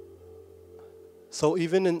 So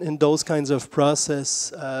even in those kinds of process,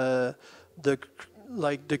 the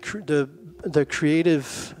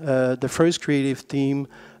first creative team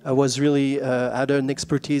was really had an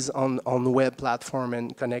expertise on the web platform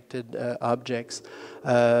and connected objects.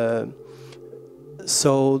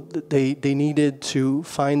 So they needed to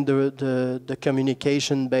find the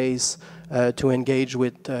communication base to engage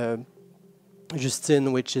with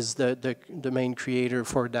Justine, which is the main creator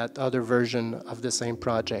for that other version of the same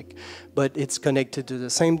project. But it's connected to the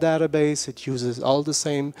same database, it uses all the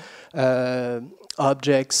same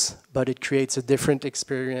objects, but it creates a different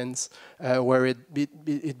experience where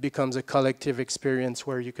it becomes a collective experience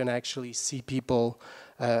where you can actually see people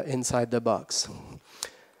inside the box.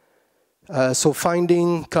 So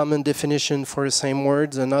finding common definition for the same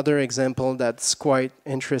words. Another example that's quite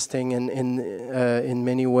interesting in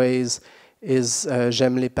many ways is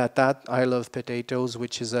J'aime les patates, I love potatoes,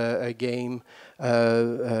 which is a game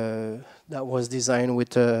that was designed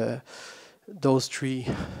with those 3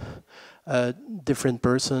 different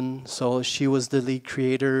persons. So she was the lead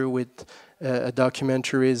creator with a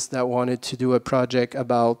documentarist that wanted to do a project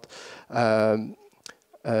about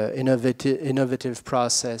innovative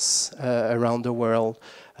process around the world.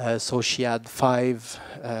 So she had 5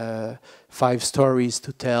 stories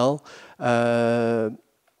to tell.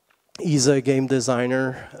 He's a game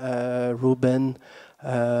designer, Ruben,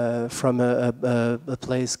 from a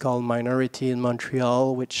place called Minority in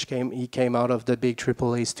Montreal, which he came out of the big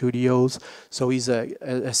AAA studios. So he's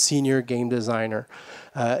a senior game designer,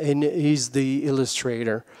 and he's the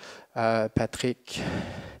illustrator, Patrick.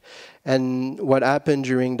 And what happened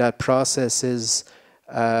during that process is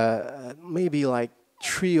maybe like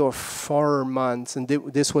 3 or 4 months, and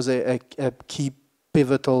this was a key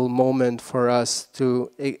pivotal moment for us to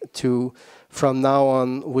from now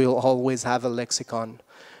on, we'll always have a lexicon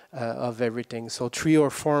of everything. So 3 or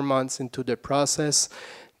 4 months into the process,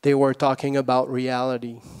 they were talking about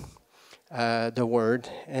reality, the word,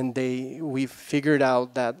 and we figured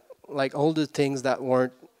out that like all the things that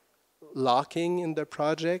weren't locking in the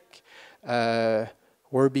project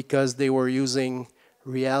were because they were using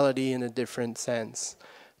reality in a different sense.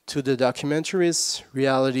 To the documentarists,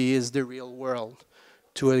 reality is the real world.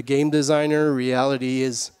 To a game designer, reality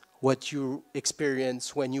is what you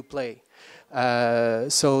experience when you play.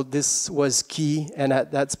 So this was key, and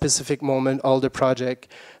at that specific moment, all the project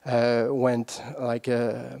went like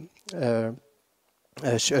a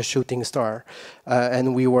shooting star,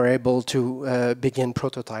 and we were able to begin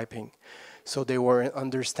prototyping. So they were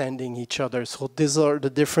understanding each other. So these are the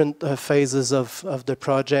different phases of the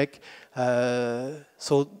project.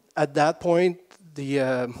 So at that point,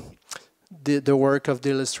 the work of the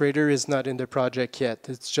illustrator is not in the project yet.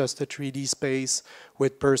 It's just a 3D space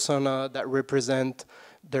with persona that represent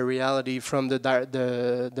the reality from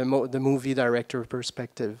the movie director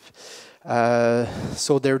perspective.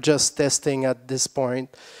 So they're just testing at this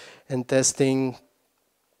point and testing,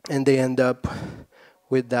 and they end up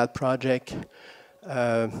with that project.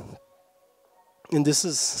 And this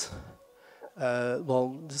is,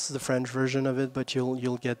 well, this is the French version of it, but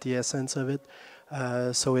you'll get the essence of it.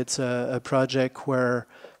 So it's a project where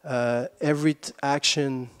every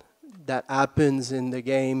action that happens in the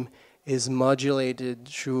game is modulated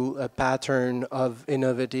through a pattern of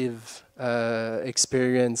innovative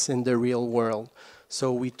experience in the real world.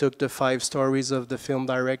 So we took the 5 stories of the film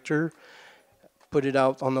director, put it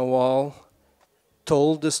out on the wall,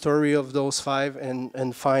 told the story of those 5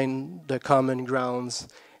 and find the common grounds,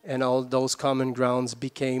 and all those common grounds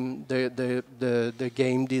became the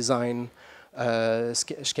game design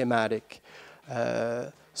schematic.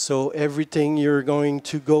 So everything you're going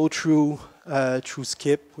to go through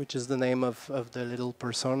Skip, which is the name of the little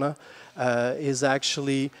persona, is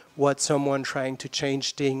actually what someone trying to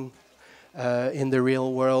change things in the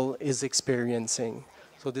real world is experiencing.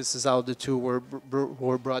 So this is how the two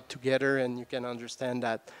were brought together, and you can understand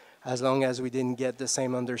that as long as we didn't get the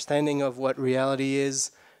same understanding of what reality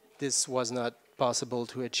is, this was not possible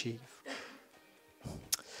to achieve.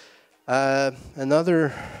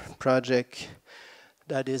 Another project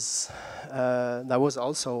that was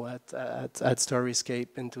also at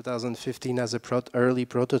Storyscape in 2015 as a early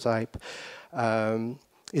prototype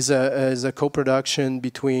is a co-production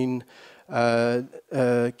between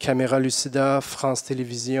Caméra Lucida, France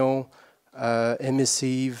Télévisions,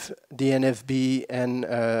 Emissive, DNFB, and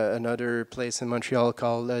another place in Montreal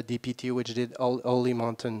called DPT, which did Holy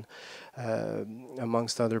Mountain,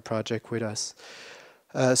 amongst other projects with us.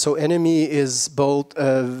 So Enemy is both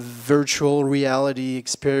a virtual reality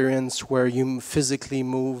experience where you physically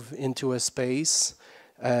move into a space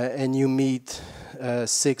and you meet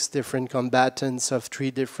 6 different combatants of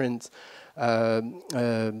 3 different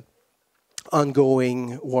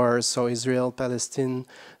ongoing wars, so Israel, Palestine,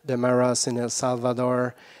 the Maras in El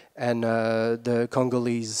Salvador, and the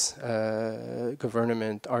Congolese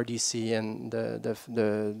government, RDC, and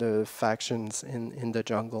the factions in the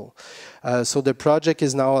jungle. So the project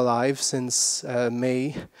is now alive since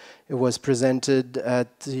May. It was presented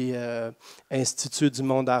at the Institut du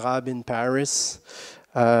Monde Arabe in Paris,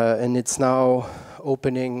 and it's now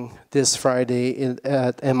opening this Friday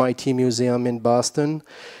at MIT Museum in Boston.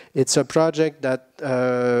 It's a project that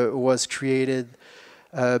was created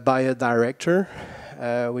by a director,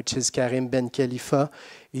 which is Karim Ben Khalifa.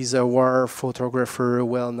 He's a war photographer,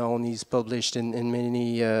 well known. He's published in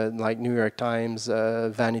many like New York Times,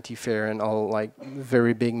 Vanity Fair, and all like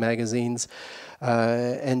very big magazines.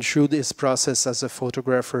 And through this process as a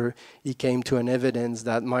photographer, he came to an evidence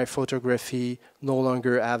that my photography no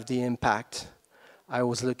longer have the impact I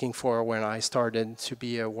was looking for when I started to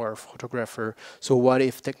be a war photographer. So what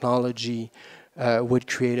if technology would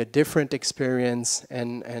create a different experience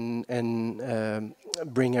and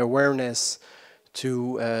bring awareness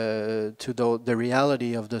to the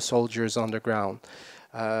reality of the soldiers on the ground?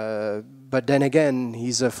 But then again,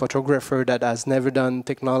 he's a photographer that has never done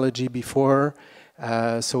technology before,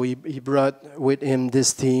 So he brought with him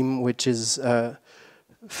this team, which is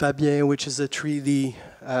Fabien, which is a 3D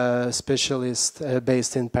specialist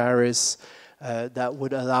based in Paris, that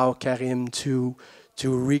would allow Karim to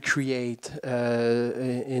recreate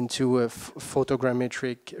into a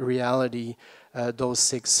photogrammetric reality those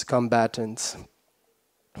 6 combatants.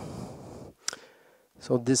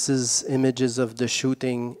 So this is images of the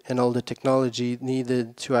shooting and all the technology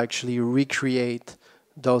needed to actually recreate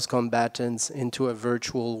those combatants into a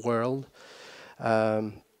virtual world.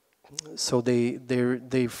 So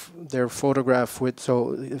they're photographed with,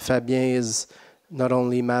 so Fabien is not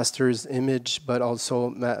only masters image, but also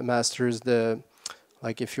masters the,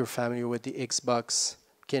 like if you're familiar with the Xbox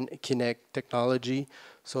Kinect technology.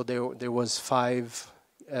 So there was 5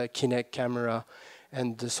 Kinect camera,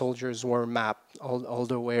 and the soldiers were mapped all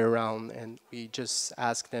the way around, and we just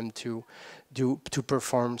asked them to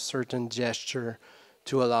perform certain gesture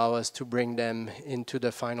to allow us to bring them into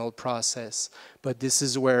the final process. But this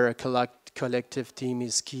is where a collective team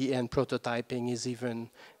is key, and prototyping is even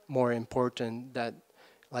more important, that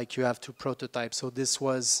like you have to prototype. So this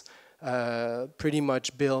was pretty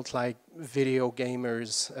much built like video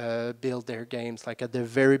gamers build their games. Like at the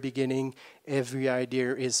very beginning, every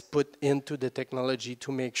idea is put into the technology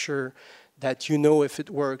to make sure that you know if it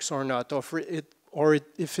works or not, or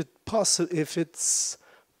if it's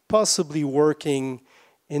possibly working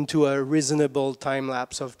into a reasonable time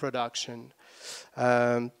lapse of production.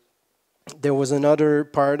 There was another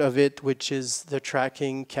part of it, which is the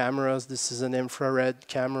tracking cameras. This is an infrared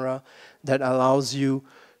camera that allows you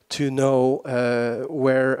to know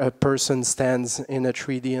where a person stands in a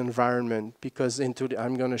 3D environment, because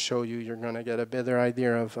I'm going to show you, you're going to get a better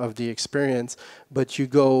idea of the experience, but you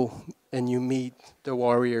go and you meet the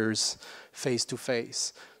warriors face to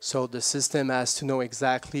face. So the system has to know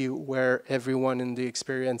exactly where everyone in the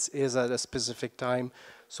experience is at a specific time,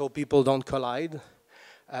 so people don't collide.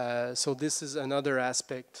 So this is another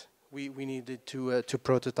aspect we needed to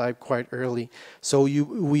prototype quite early. So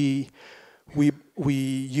we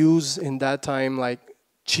use in that time like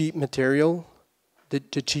cheap material.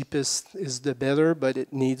 The cheapest is the better, but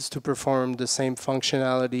it needs to perform the same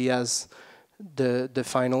functionality as the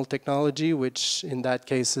final technology, which in that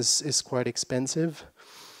case is quite expensive.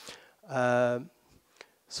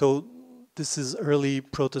 So this is early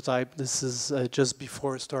prototype. This is just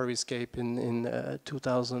before Storyscape in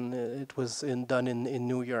 2000. It was done in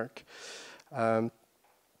New York.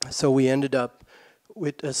 So we ended up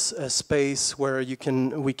with a space where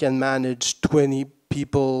we can manage 20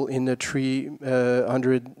 people in a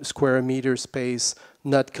 300 square meter space,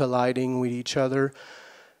 not colliding with each other,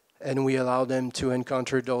 and we allow them to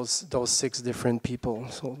encounter those 6 different people.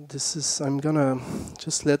 So this is, I'm gonna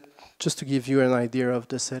just to give you an idea of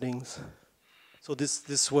the settings. So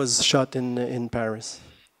this was shot in Paris.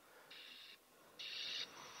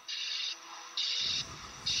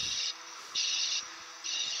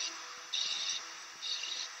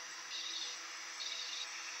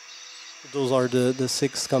 Those are the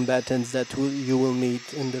 6 combatants that you will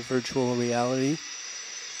meet in the virtual reality.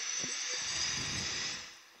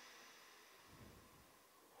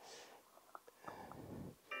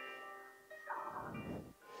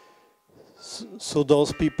 So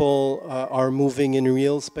those people are moving in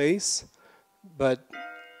real space, but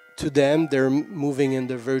to them they're moving in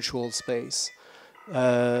the virtual space.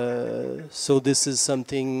 So this is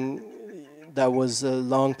something that was a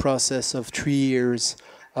long process of 3 years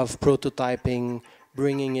of prototyping,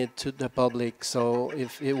 bringing it to the public. So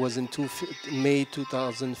if it was in May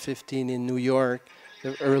 2015 in New York,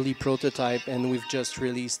 the early prototype, and we've just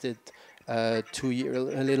released it a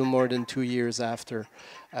little more than 2 years after.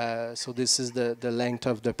 So this is the length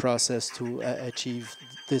of the process to achieve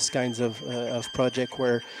this kinds of project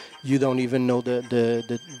where you don't even know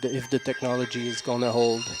if the technology is going to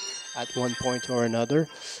hold at one point or another.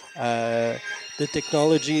 The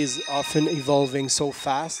technology is often evolving so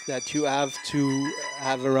fast that you have to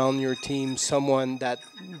have around your team someone that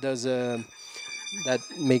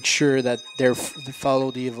makes sure that they follow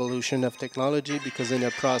the evolution of technology, because in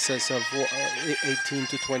a process of 18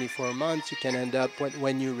 to 24 months, you can end up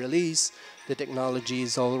when you release, the technology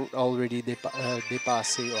is already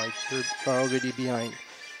dépassé, like you're already behind.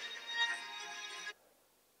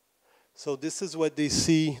 So this is what they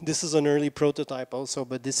see. This is an early prototype also,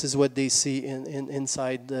 but this is what they see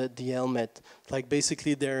inside the helmet. Like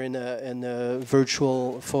basically they're in a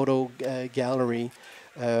virtual photo gallery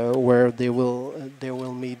where they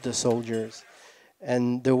will meet the soldiers.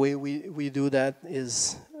 And the way we do that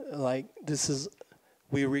is like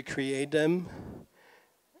we recreate them.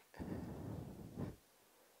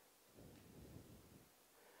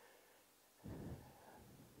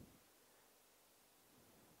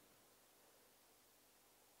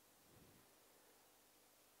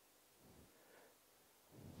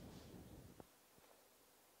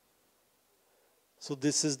 So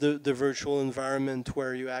this is the virtual environment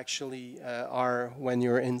where you actually are when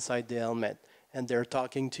you're inside the helmet. And they're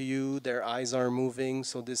talking to you, their eyes are moving,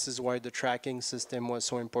 so this is why the tracking system was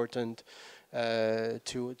so important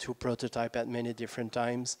to prototype at many different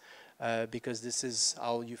times, because this is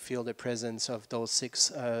how you feel the presence of those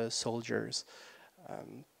 6 soldiers.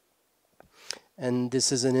 And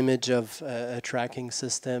this is an image of a tracking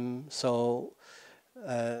system, so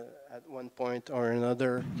at one point or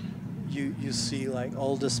another, you see like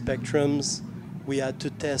all the spectrums. We had to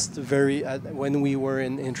test when we were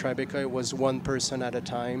in Tribeca, it was 1 person at a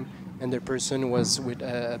time, and the person was with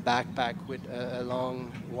a backpack with a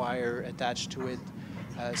long wire attached to it.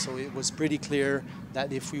 So it was pretty clear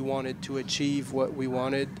that if we wanted to achieve what we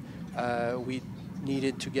wanted, we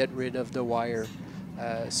needed to get rid of the wire.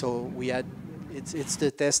 So we had, it's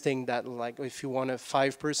the testing that, like, if you want a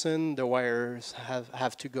 5-person, the wires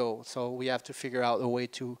have to go. So we have to figure out a way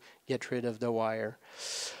to get rid of the wire.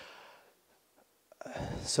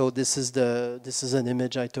 So this is an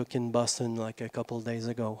image I took in Boston like a couple of days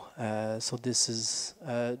ago. So this is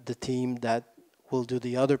the team that will do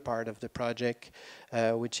the other part of the project,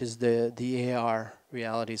 which is the AR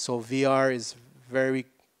reality. So VR is very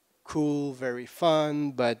cool, very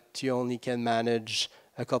fun, but you only can manage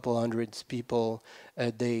a couple hundred people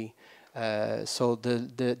a day. So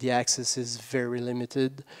the access is very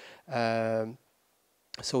limited.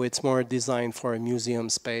 So it's more designed for a museum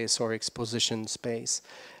space or exposition space.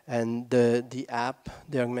 And the app,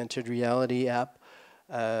 the augmented reality app,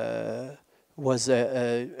 was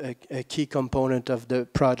a key component of the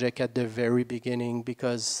project at the very beginning,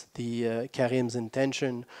 because Karim's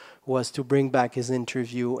intention was to bring back his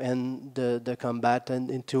interview and the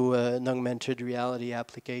combatant into an augmented reality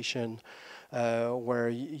application where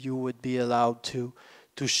you would be allowed to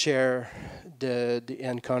share the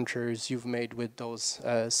encounters you've made with those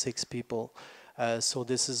 6 people. So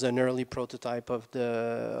this is an early prototype of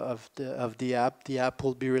the app. The app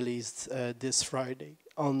will be released this Friday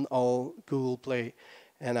on all Google Play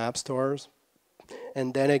and App Stores.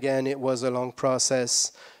 And then again, it was a long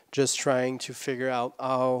process, just trying to figure out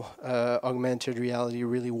how augmented reality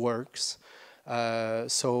really works.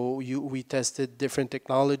 So we tested different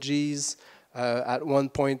technologies. At one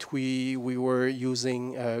point, we were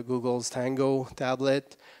using Google's Tango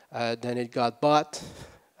tablet. Then it got bought.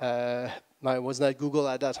 It was not Google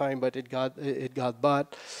at that time, but it got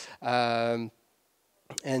bought.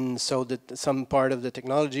 And so some part of the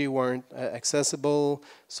technology weren't accessible.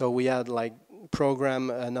 So we had like program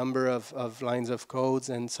a number of lines of codes,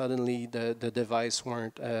 and suddenly the device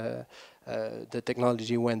weren't. The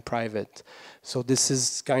technology went private. So this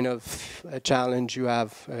is kind of a challenge you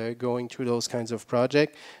have going through those kinds of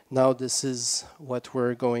projects. Now this is what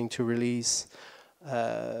we're going to release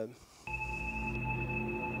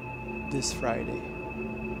this Friday.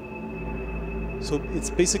 So it's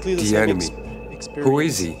basically the same enemy. Experience. Who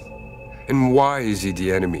is he? And why is he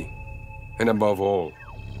the enemy? And above all,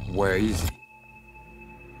 where is he?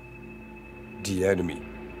 The enemy,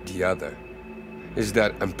 the other, is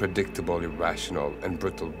that unpredictable, irrational, and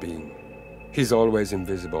brutal being. He's always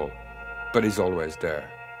invisible, but he's always there,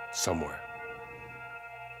 somewhere.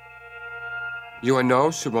 You are now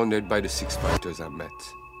surrounded by the 6 fighters I met.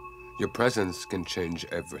 Your presence can change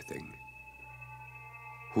everything.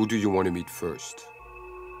 Who do you want to meet first?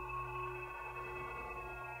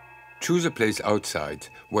 Choose a place outside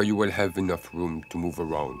where you will have enough room to move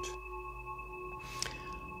around.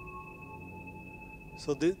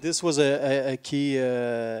 So this was a key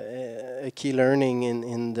learning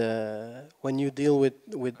in when you deal with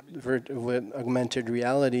augmented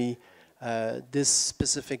reality. This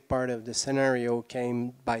specific part of the scenario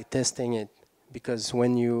came by testing it, because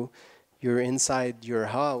when you're inside your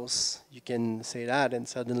house, you can say that, and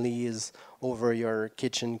suddenly is over your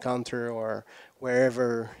kitchen counter or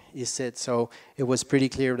wherever you sit. So it was pretty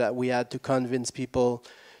clear that we had to convince people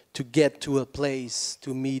to get to a place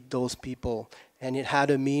to meet those people. And it had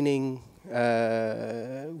a meaning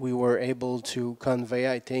we were able to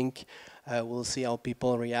convey, I think. We'll see how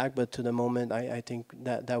people react, but to the moment, I think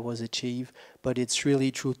that was achieved. But it's really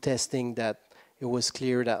through testing that it was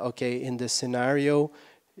clear that, okay, in the scenario,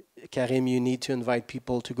 Karim, you need to invite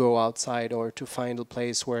people to go outside or to find a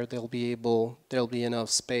place where there'll be enough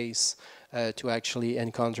space to actually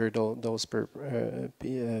encounter those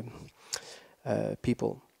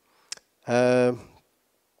people.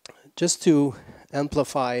 Just to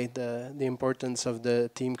amplify the importance of the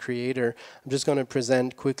team creator, I'm just going to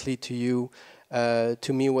present quickly to you,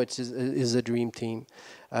 to me, what is a dream team.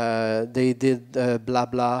 They did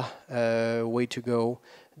Blabla, Way to Go.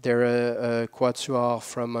 They're a quatuor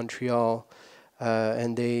from Montreal.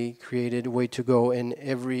 and they created Way to Go, and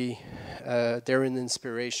they're an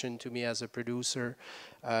inspiration to me as a producer.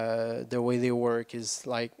 The way they work is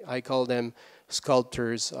like, I call them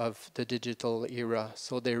sculptors of the digital era.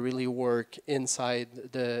 So they really work inside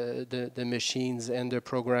the machines and the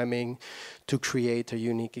programming to create a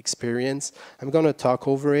unique experience. I'm going to talk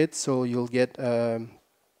over it so you'll get an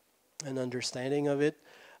understanding of it.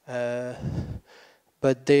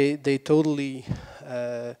 But they totally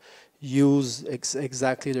use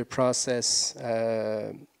exactly the process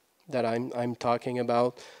that I'm talking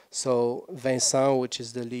about. So Vincent, which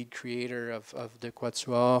is the lead creator of the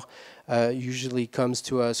Quatuor, usually comes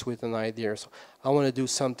to us with an idea. So I want to do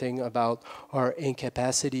something about our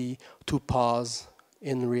incapacity to pause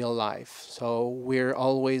in real life. So we're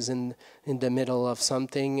always in the middle of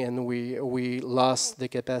something, and we lost the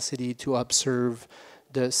capacity to observe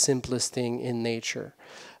the simplest thing in nature.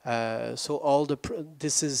 So all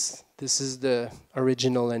this is the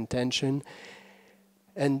original intention.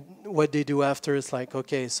 And what they do after is like,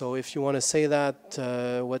 okay, so if you want to say that,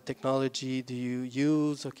 what technology do you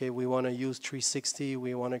use? Okay, we want to use 360.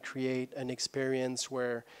 We want to create an experience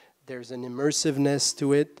where there's an immersiveness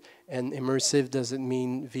to it. And immersive doesn't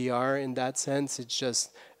mean VR in that sense. It's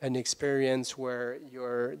just an experience where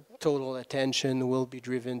your total attention will be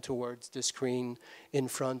driven towards the screen in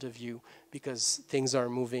front of you because things are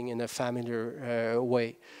moving in a familiar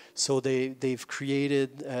way. So they've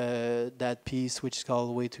created that piece, which is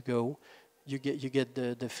called Way to Go. You get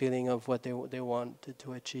the feeling of what they wanted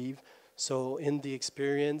to achieve. So in the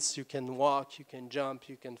experience, you can walk, you can jump,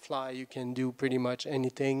 you can fly, you can do pretty much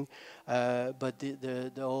anything. But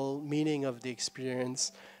the whole meaning of the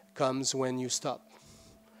experience comes when you stop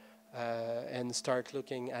and start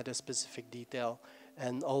looking at a specific detail.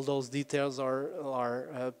 And all those details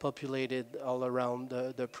are populated all around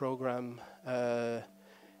the program,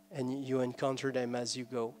 and you encounter them as you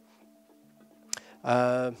go.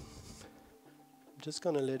 I'm just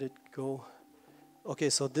gonna let it go.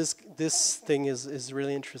 Okay, so this thing is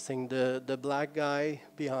really interesting. The black guy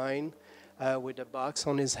behind with the box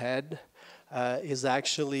on his head is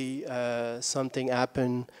actually something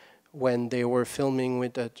happened when they were filming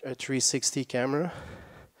with a 360 camera.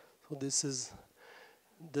 So this is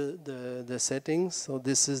the settings. So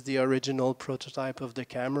this is the original prototype of the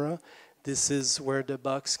camera. This is where the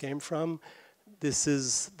box came from. This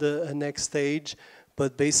is the next stage.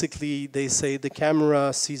 But basically, they say the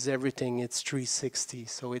camera sees everything. It's 360.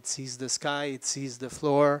 So it sees the sky, it sees the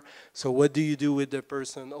floor. So what do you do with the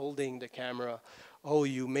person holding the camera? Oh,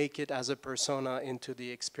 you make it as a persona into the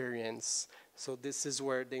experience. So this is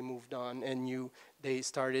where they moved on, and they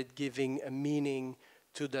started giving a meaning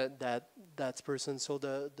to that person. So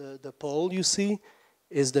the pole you see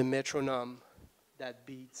is the metronome that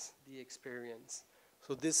beats the experience.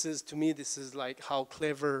 So this is, to me, this is like how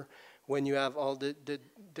clever. When you have all the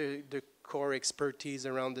core expertise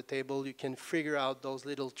around the table, you can figure out those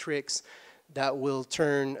little tricks that will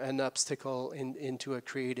turn an obstacle into a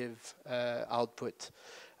creative output.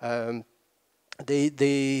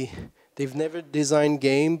 They've never designed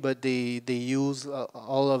game, but they use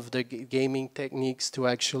all of the gaming techniques to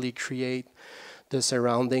actually create the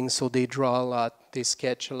surroundings. So they draw a lot, they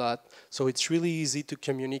sketch a lot. So it's really easy to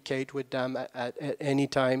communicate with them at any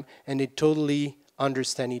time, and they totally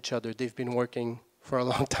understand each other. They've been working for a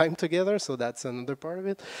long time together, so that's another part of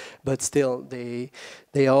it. But still, they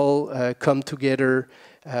all come together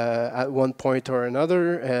at one point or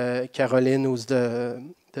another. Caroline, who's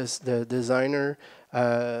the designer,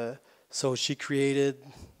 so she created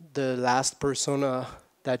the last persona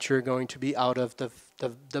that you're going to be out of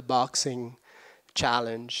the boxing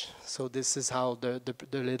challenge. So this is how the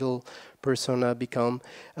little persona become.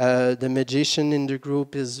 The magician in the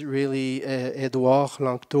group is really Edouard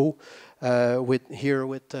Lanctot, with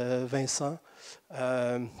Vincent.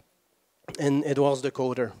 And Edouard's the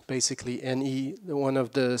coder, basically. And one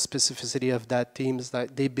of the specificity of that team is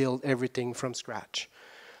that they build everything from scratch.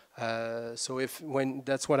 So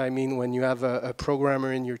that's what I mean when you have a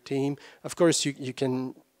programmer in your team. Of course, you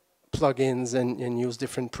can plugins and use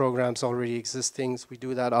different programs already existing. We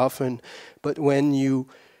do that often. But when you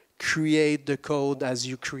create the code as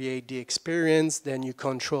you create the experience, then you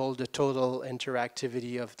control the total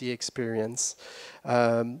interactivity of the experience.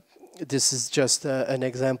 This is just an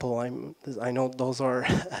example. I know those are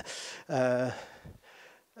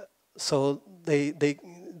so they've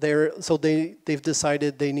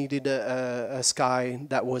decided they needed a sky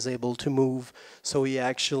that was able to move. So he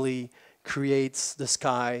actually creates the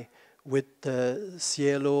sky with the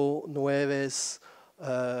cielo, nueves,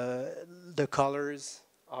 the colors,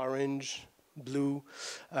 orange, blue.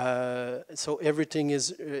 So everything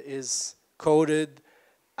is coded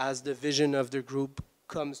as the vision of the group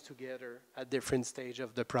comes together at different stage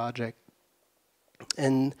of the project.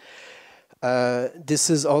 And this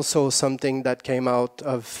is also something that came out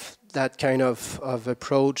of that kind of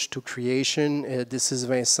approach to creation. This is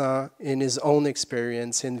Vincent in his own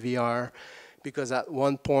experience in VR, because at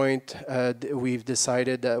one point we've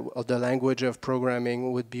decided that the language of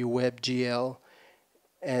programming would be WebGL,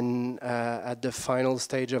 and at the final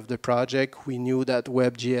stage of the project we knew that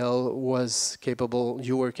WebGL was capable,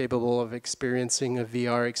 you were capable of experiencing a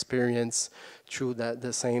VR experience through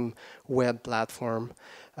the same web platform.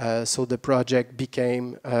 So the project became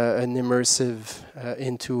an immersive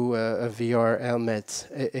into a VR helmet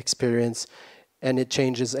experience, and it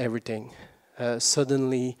changes everything.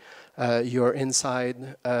 Suddenly you're inside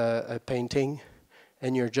a painting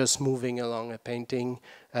and you're just moving along a painting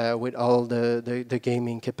with all the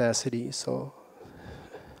gaming capacity. So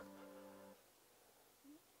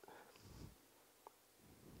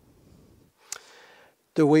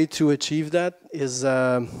the way to achieve that is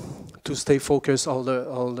to stay focused all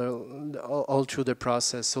through the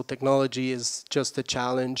process. So technology is just a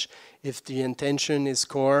challenge. If the intention is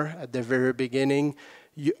core at the very beginning,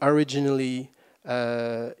 you originally,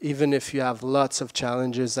 even if you have lots of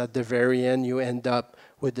challenges at the very end, you end up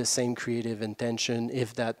with the same creative intention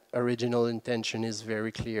if that original intention is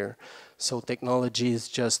very clear. So technology is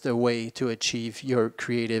just a way to achieve your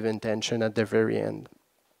creative intention at the very end.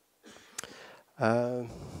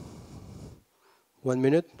 1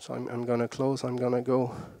 minute, so I'm going to close. I'm going to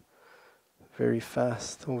go very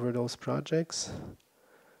fast over those projects.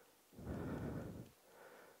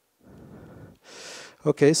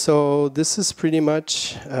 Okay, so this is pretty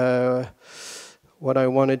much what I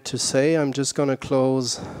wanted to say. I'm just going to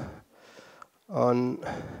close on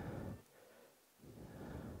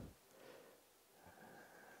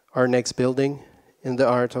our next building in the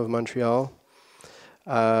Art of Montreal.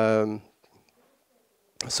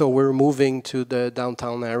 So we're moving to the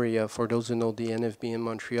downtown area. For those who know the NFB in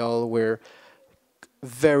Montreal, we're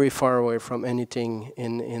very far away from anything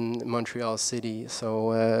in Montreal City.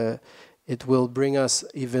 So it will bring us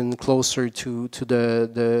even closer to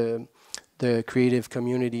the creative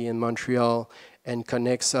community in Montreal and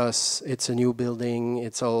connects us. It's a new building.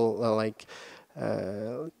 It's all like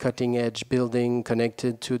cutting edge building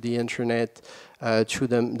connected to the internet through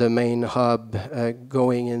the main hub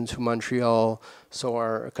going into Montreal. So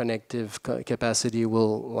our connective capacity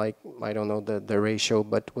will, like, I don't know the ratio,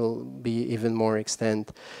 but will be even more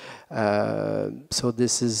extent. So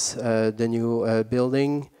this is the new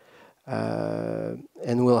building.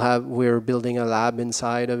 And we're building a lab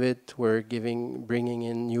inside of it. We're bringing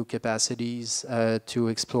in new capacities to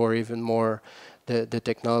explore even more the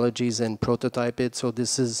technologies and prototype it. So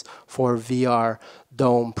this is for VR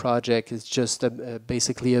dome project. It's just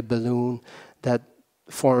basically a balloon that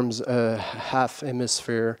forms a half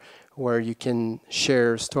hemisphere where you can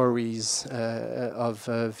share stories of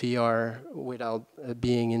VR without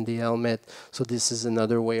being in the helmet. So this is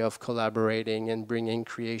another way of collaborating and bringing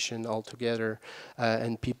creation all together,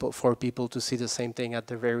 and for people to see the same thing at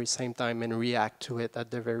the very same time and react to it at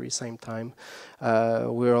the very same time.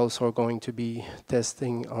 We're also going to be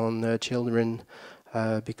testing on children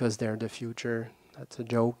because they're the future. That's a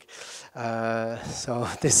joke. So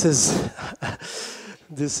this is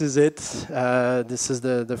this is it. This is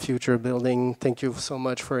the future building. Thank you so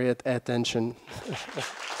much for your attention.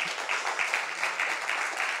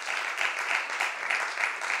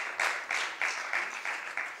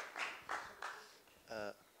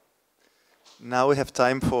 Now we have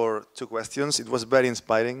time for 2 questions. It was very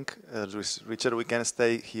inspiring. Richard, we can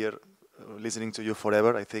stay here listening to you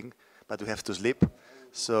forever, I think, but we have to sleep.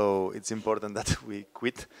 So it's important that we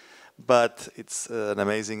quit. But it's an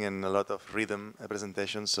amazing and a lot of rhythm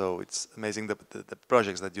presentation. So it's amazing the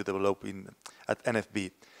projects that you develop at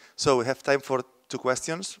NFB. So we have time for 2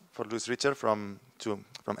 questions for Luis Richard from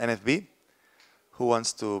NFB. Who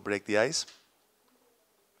wants to break the ice?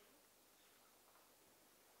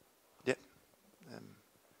 Yeah.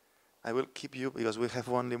 I will keep you because we have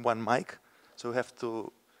only 1 mic. So we have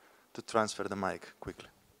to transfer the mic quickly.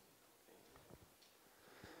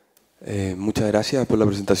 Muchas gracias por la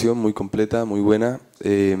presentación, muy completa, muy buena.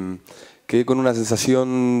 Quedé con una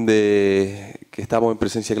sensación de que estamos en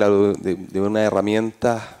presencia, claro, de una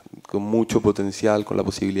herramienta con mucho potencial, con la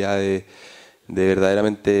posibilidad de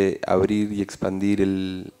verdaderamente abrir y expandir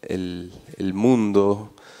el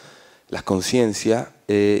mundo, las conciencias.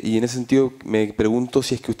 Y en ese sentido me pregunto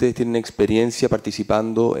si es que ustedes tienen experiencia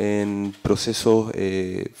participando en procesos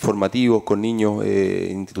formativos con niños,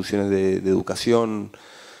 instituciones de educación.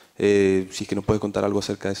 Si es que nos puede contar algo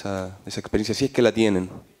acerca de esa experiencia, si es que la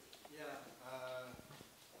tienen.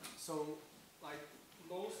 like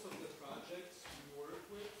most of the projects we work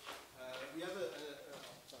with,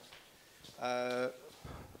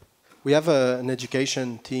 we have an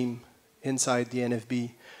education team inside the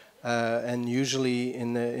NFB, and usually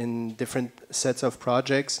in different sets of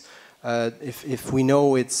projects, if we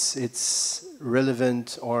know it's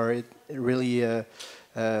relevant or it really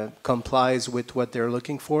complies with what they're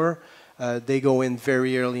looking for, they go in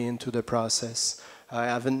very early into the process. I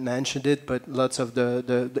haven't mentioned it, but lots of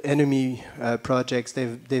the enemy projects,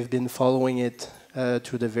 they've been following it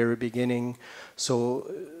to the very beginning. So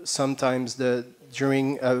sometimes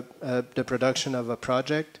during the production of a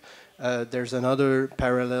project, there's another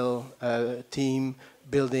parallel team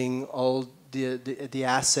building all the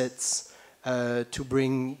assets to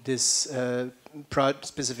bring this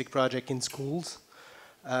specific project in schools.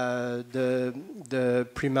 The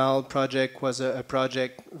Primal project was a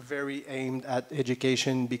project very aimed at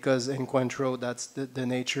education because Encuentro, that's the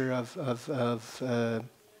nature of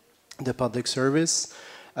the public service.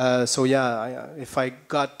 So yeah, if I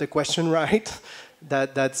got the question right,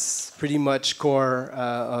 that's pretty much core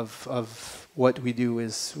of what we do.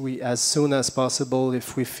 Is we, as soon as possible,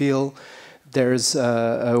 if we feel there's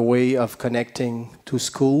a way of connecting to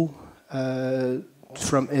school,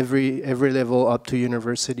 from every level up to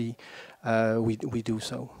university, we do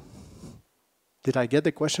so. Did I get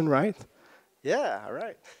the question right? Yeah, all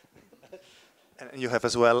right. And you have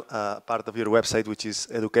as well part of your website which is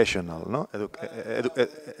educational, no?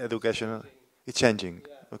 Educational. It's changing.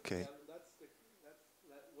 Yeah. Okay.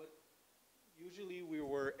 What usually we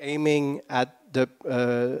were aiming at the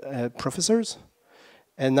professors,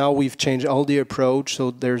 and now we've changed all the approach.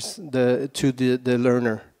 So there's to the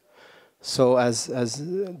learner. So as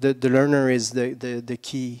the learner is the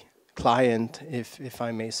key client, if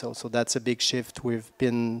I may so. So that's a big shift we've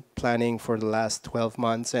been planning for the last 12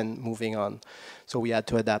 months and moving on. So we had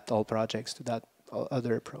to adapt all projects to that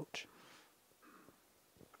other approach.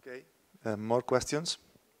 Okay. More questions?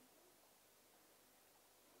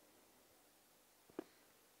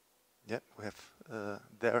 Yeah, we have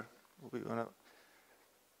there.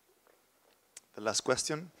 The last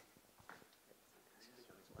question.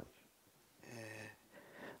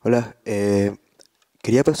 Hola,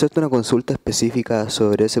 quería hacerte una consulta específica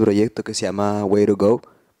sobre ese proyecto que se llama Way to Go.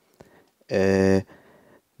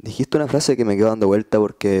 Dijiste una frase que me quedó dando vuelta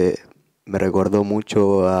porque me recordó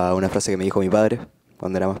mucho a una frase que me dijo mi padre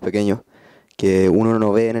cuando era más pequeño, que uno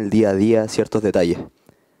no ve en el día a día ciertos detalles.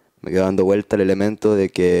 Me quedó dando vuelta el elemento de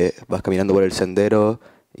que vas caminando por el sendero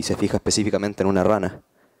y se fija específicamente en una rana.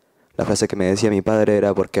 La frase que me decía mi padre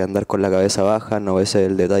era: porque andar con la cabeza baja no ves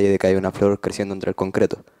el detalle de que hay una flor creciendo entre el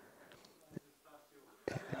concreto.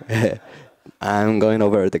 I'm going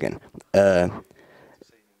over it again.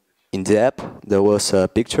 In the app, there was a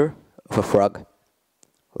picture of a frog.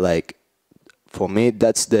 Like, for me,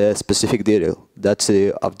 that's the specific detail. That's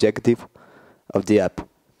the objective of the app.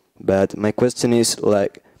 But my question is,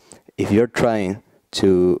 like, if you're trying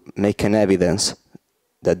to make an evidence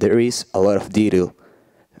that there is a lot of detail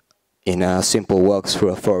in a simple walk through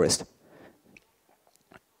a forest,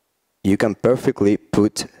 you can perfectly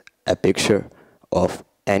put a picture of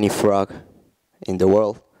any frog in the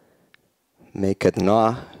world, make it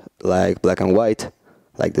noir, like black and white,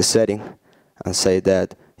 like the setting, and say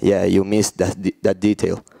that, yeah, you missed that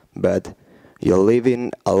detail, but you're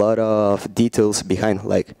leaving a lot of details behind,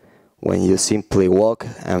 like when you simply walk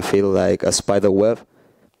and feel like a spider web,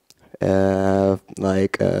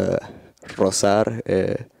 like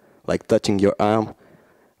rozar, like touching your arm.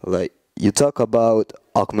 Like, you talk about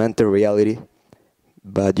augmented reality,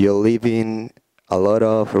 but you're leaving a lot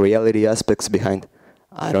of reality aspects behind.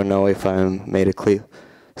 I don't know if I made it clear.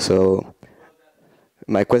 So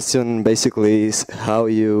my question basically is how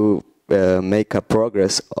you make a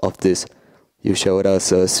progress of this. You showed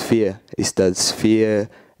us a sphere. Is that sphere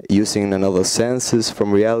using another senses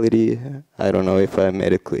from reality? I don't know if I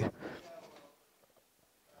made it clear.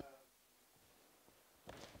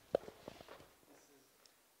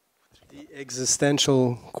 The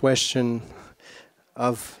existential question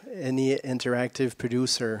of any interactive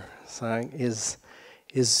producer is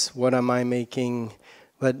what am I making?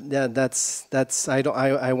 But yeah, that's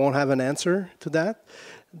I won't have an answer to that.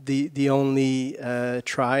 The only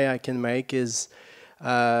try I can make is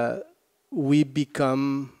we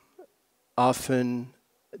become often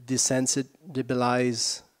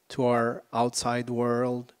desensitized to our outside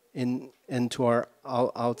world and to our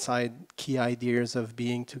outside key ideas of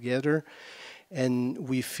being together, and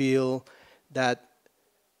we feel that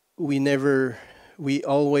we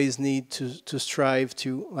always need to strive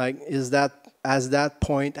to, like, has that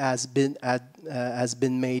point has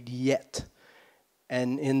been made yet,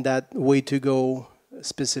 And in that way to go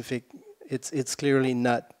specific, it's clearly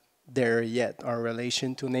not there yet. Our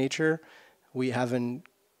relation to nature, we haven't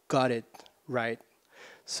got it right.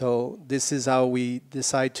 So this is how we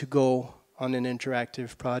decide to go on an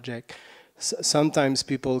interactive project. Sometimes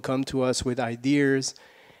people come to us with ideas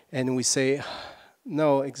and we say,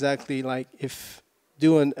 no, exactly, like if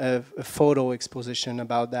doing a photo exposition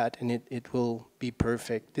about that and it will be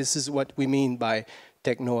perfect. This is what we mean by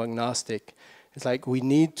techno-agnostic. It's like we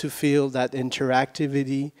need to feel that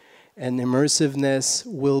interactivity and immersiveness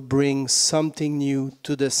will bring something new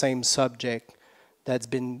to the same subject that's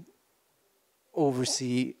been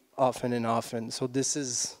overseen often and often. So this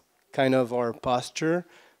is kind of our posture,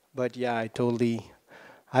 but yeah, I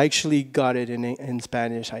actually got it in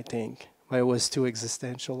Spanish, I think, but it was too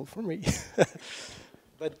existential for me.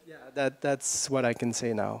 But yeah, that's what I can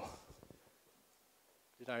say now.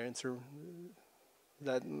 Did I answer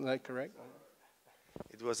that correct?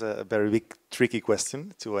 It was a very big, tricky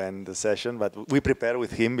question to end the session, but we prepared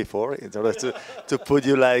with him before in order to put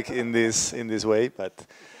you like in this way. But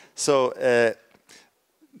so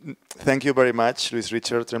thank you very much, Luis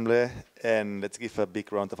Richard Tremblay, and let's give a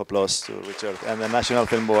big round of applause to Richard and the National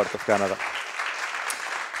Film Board of Canada.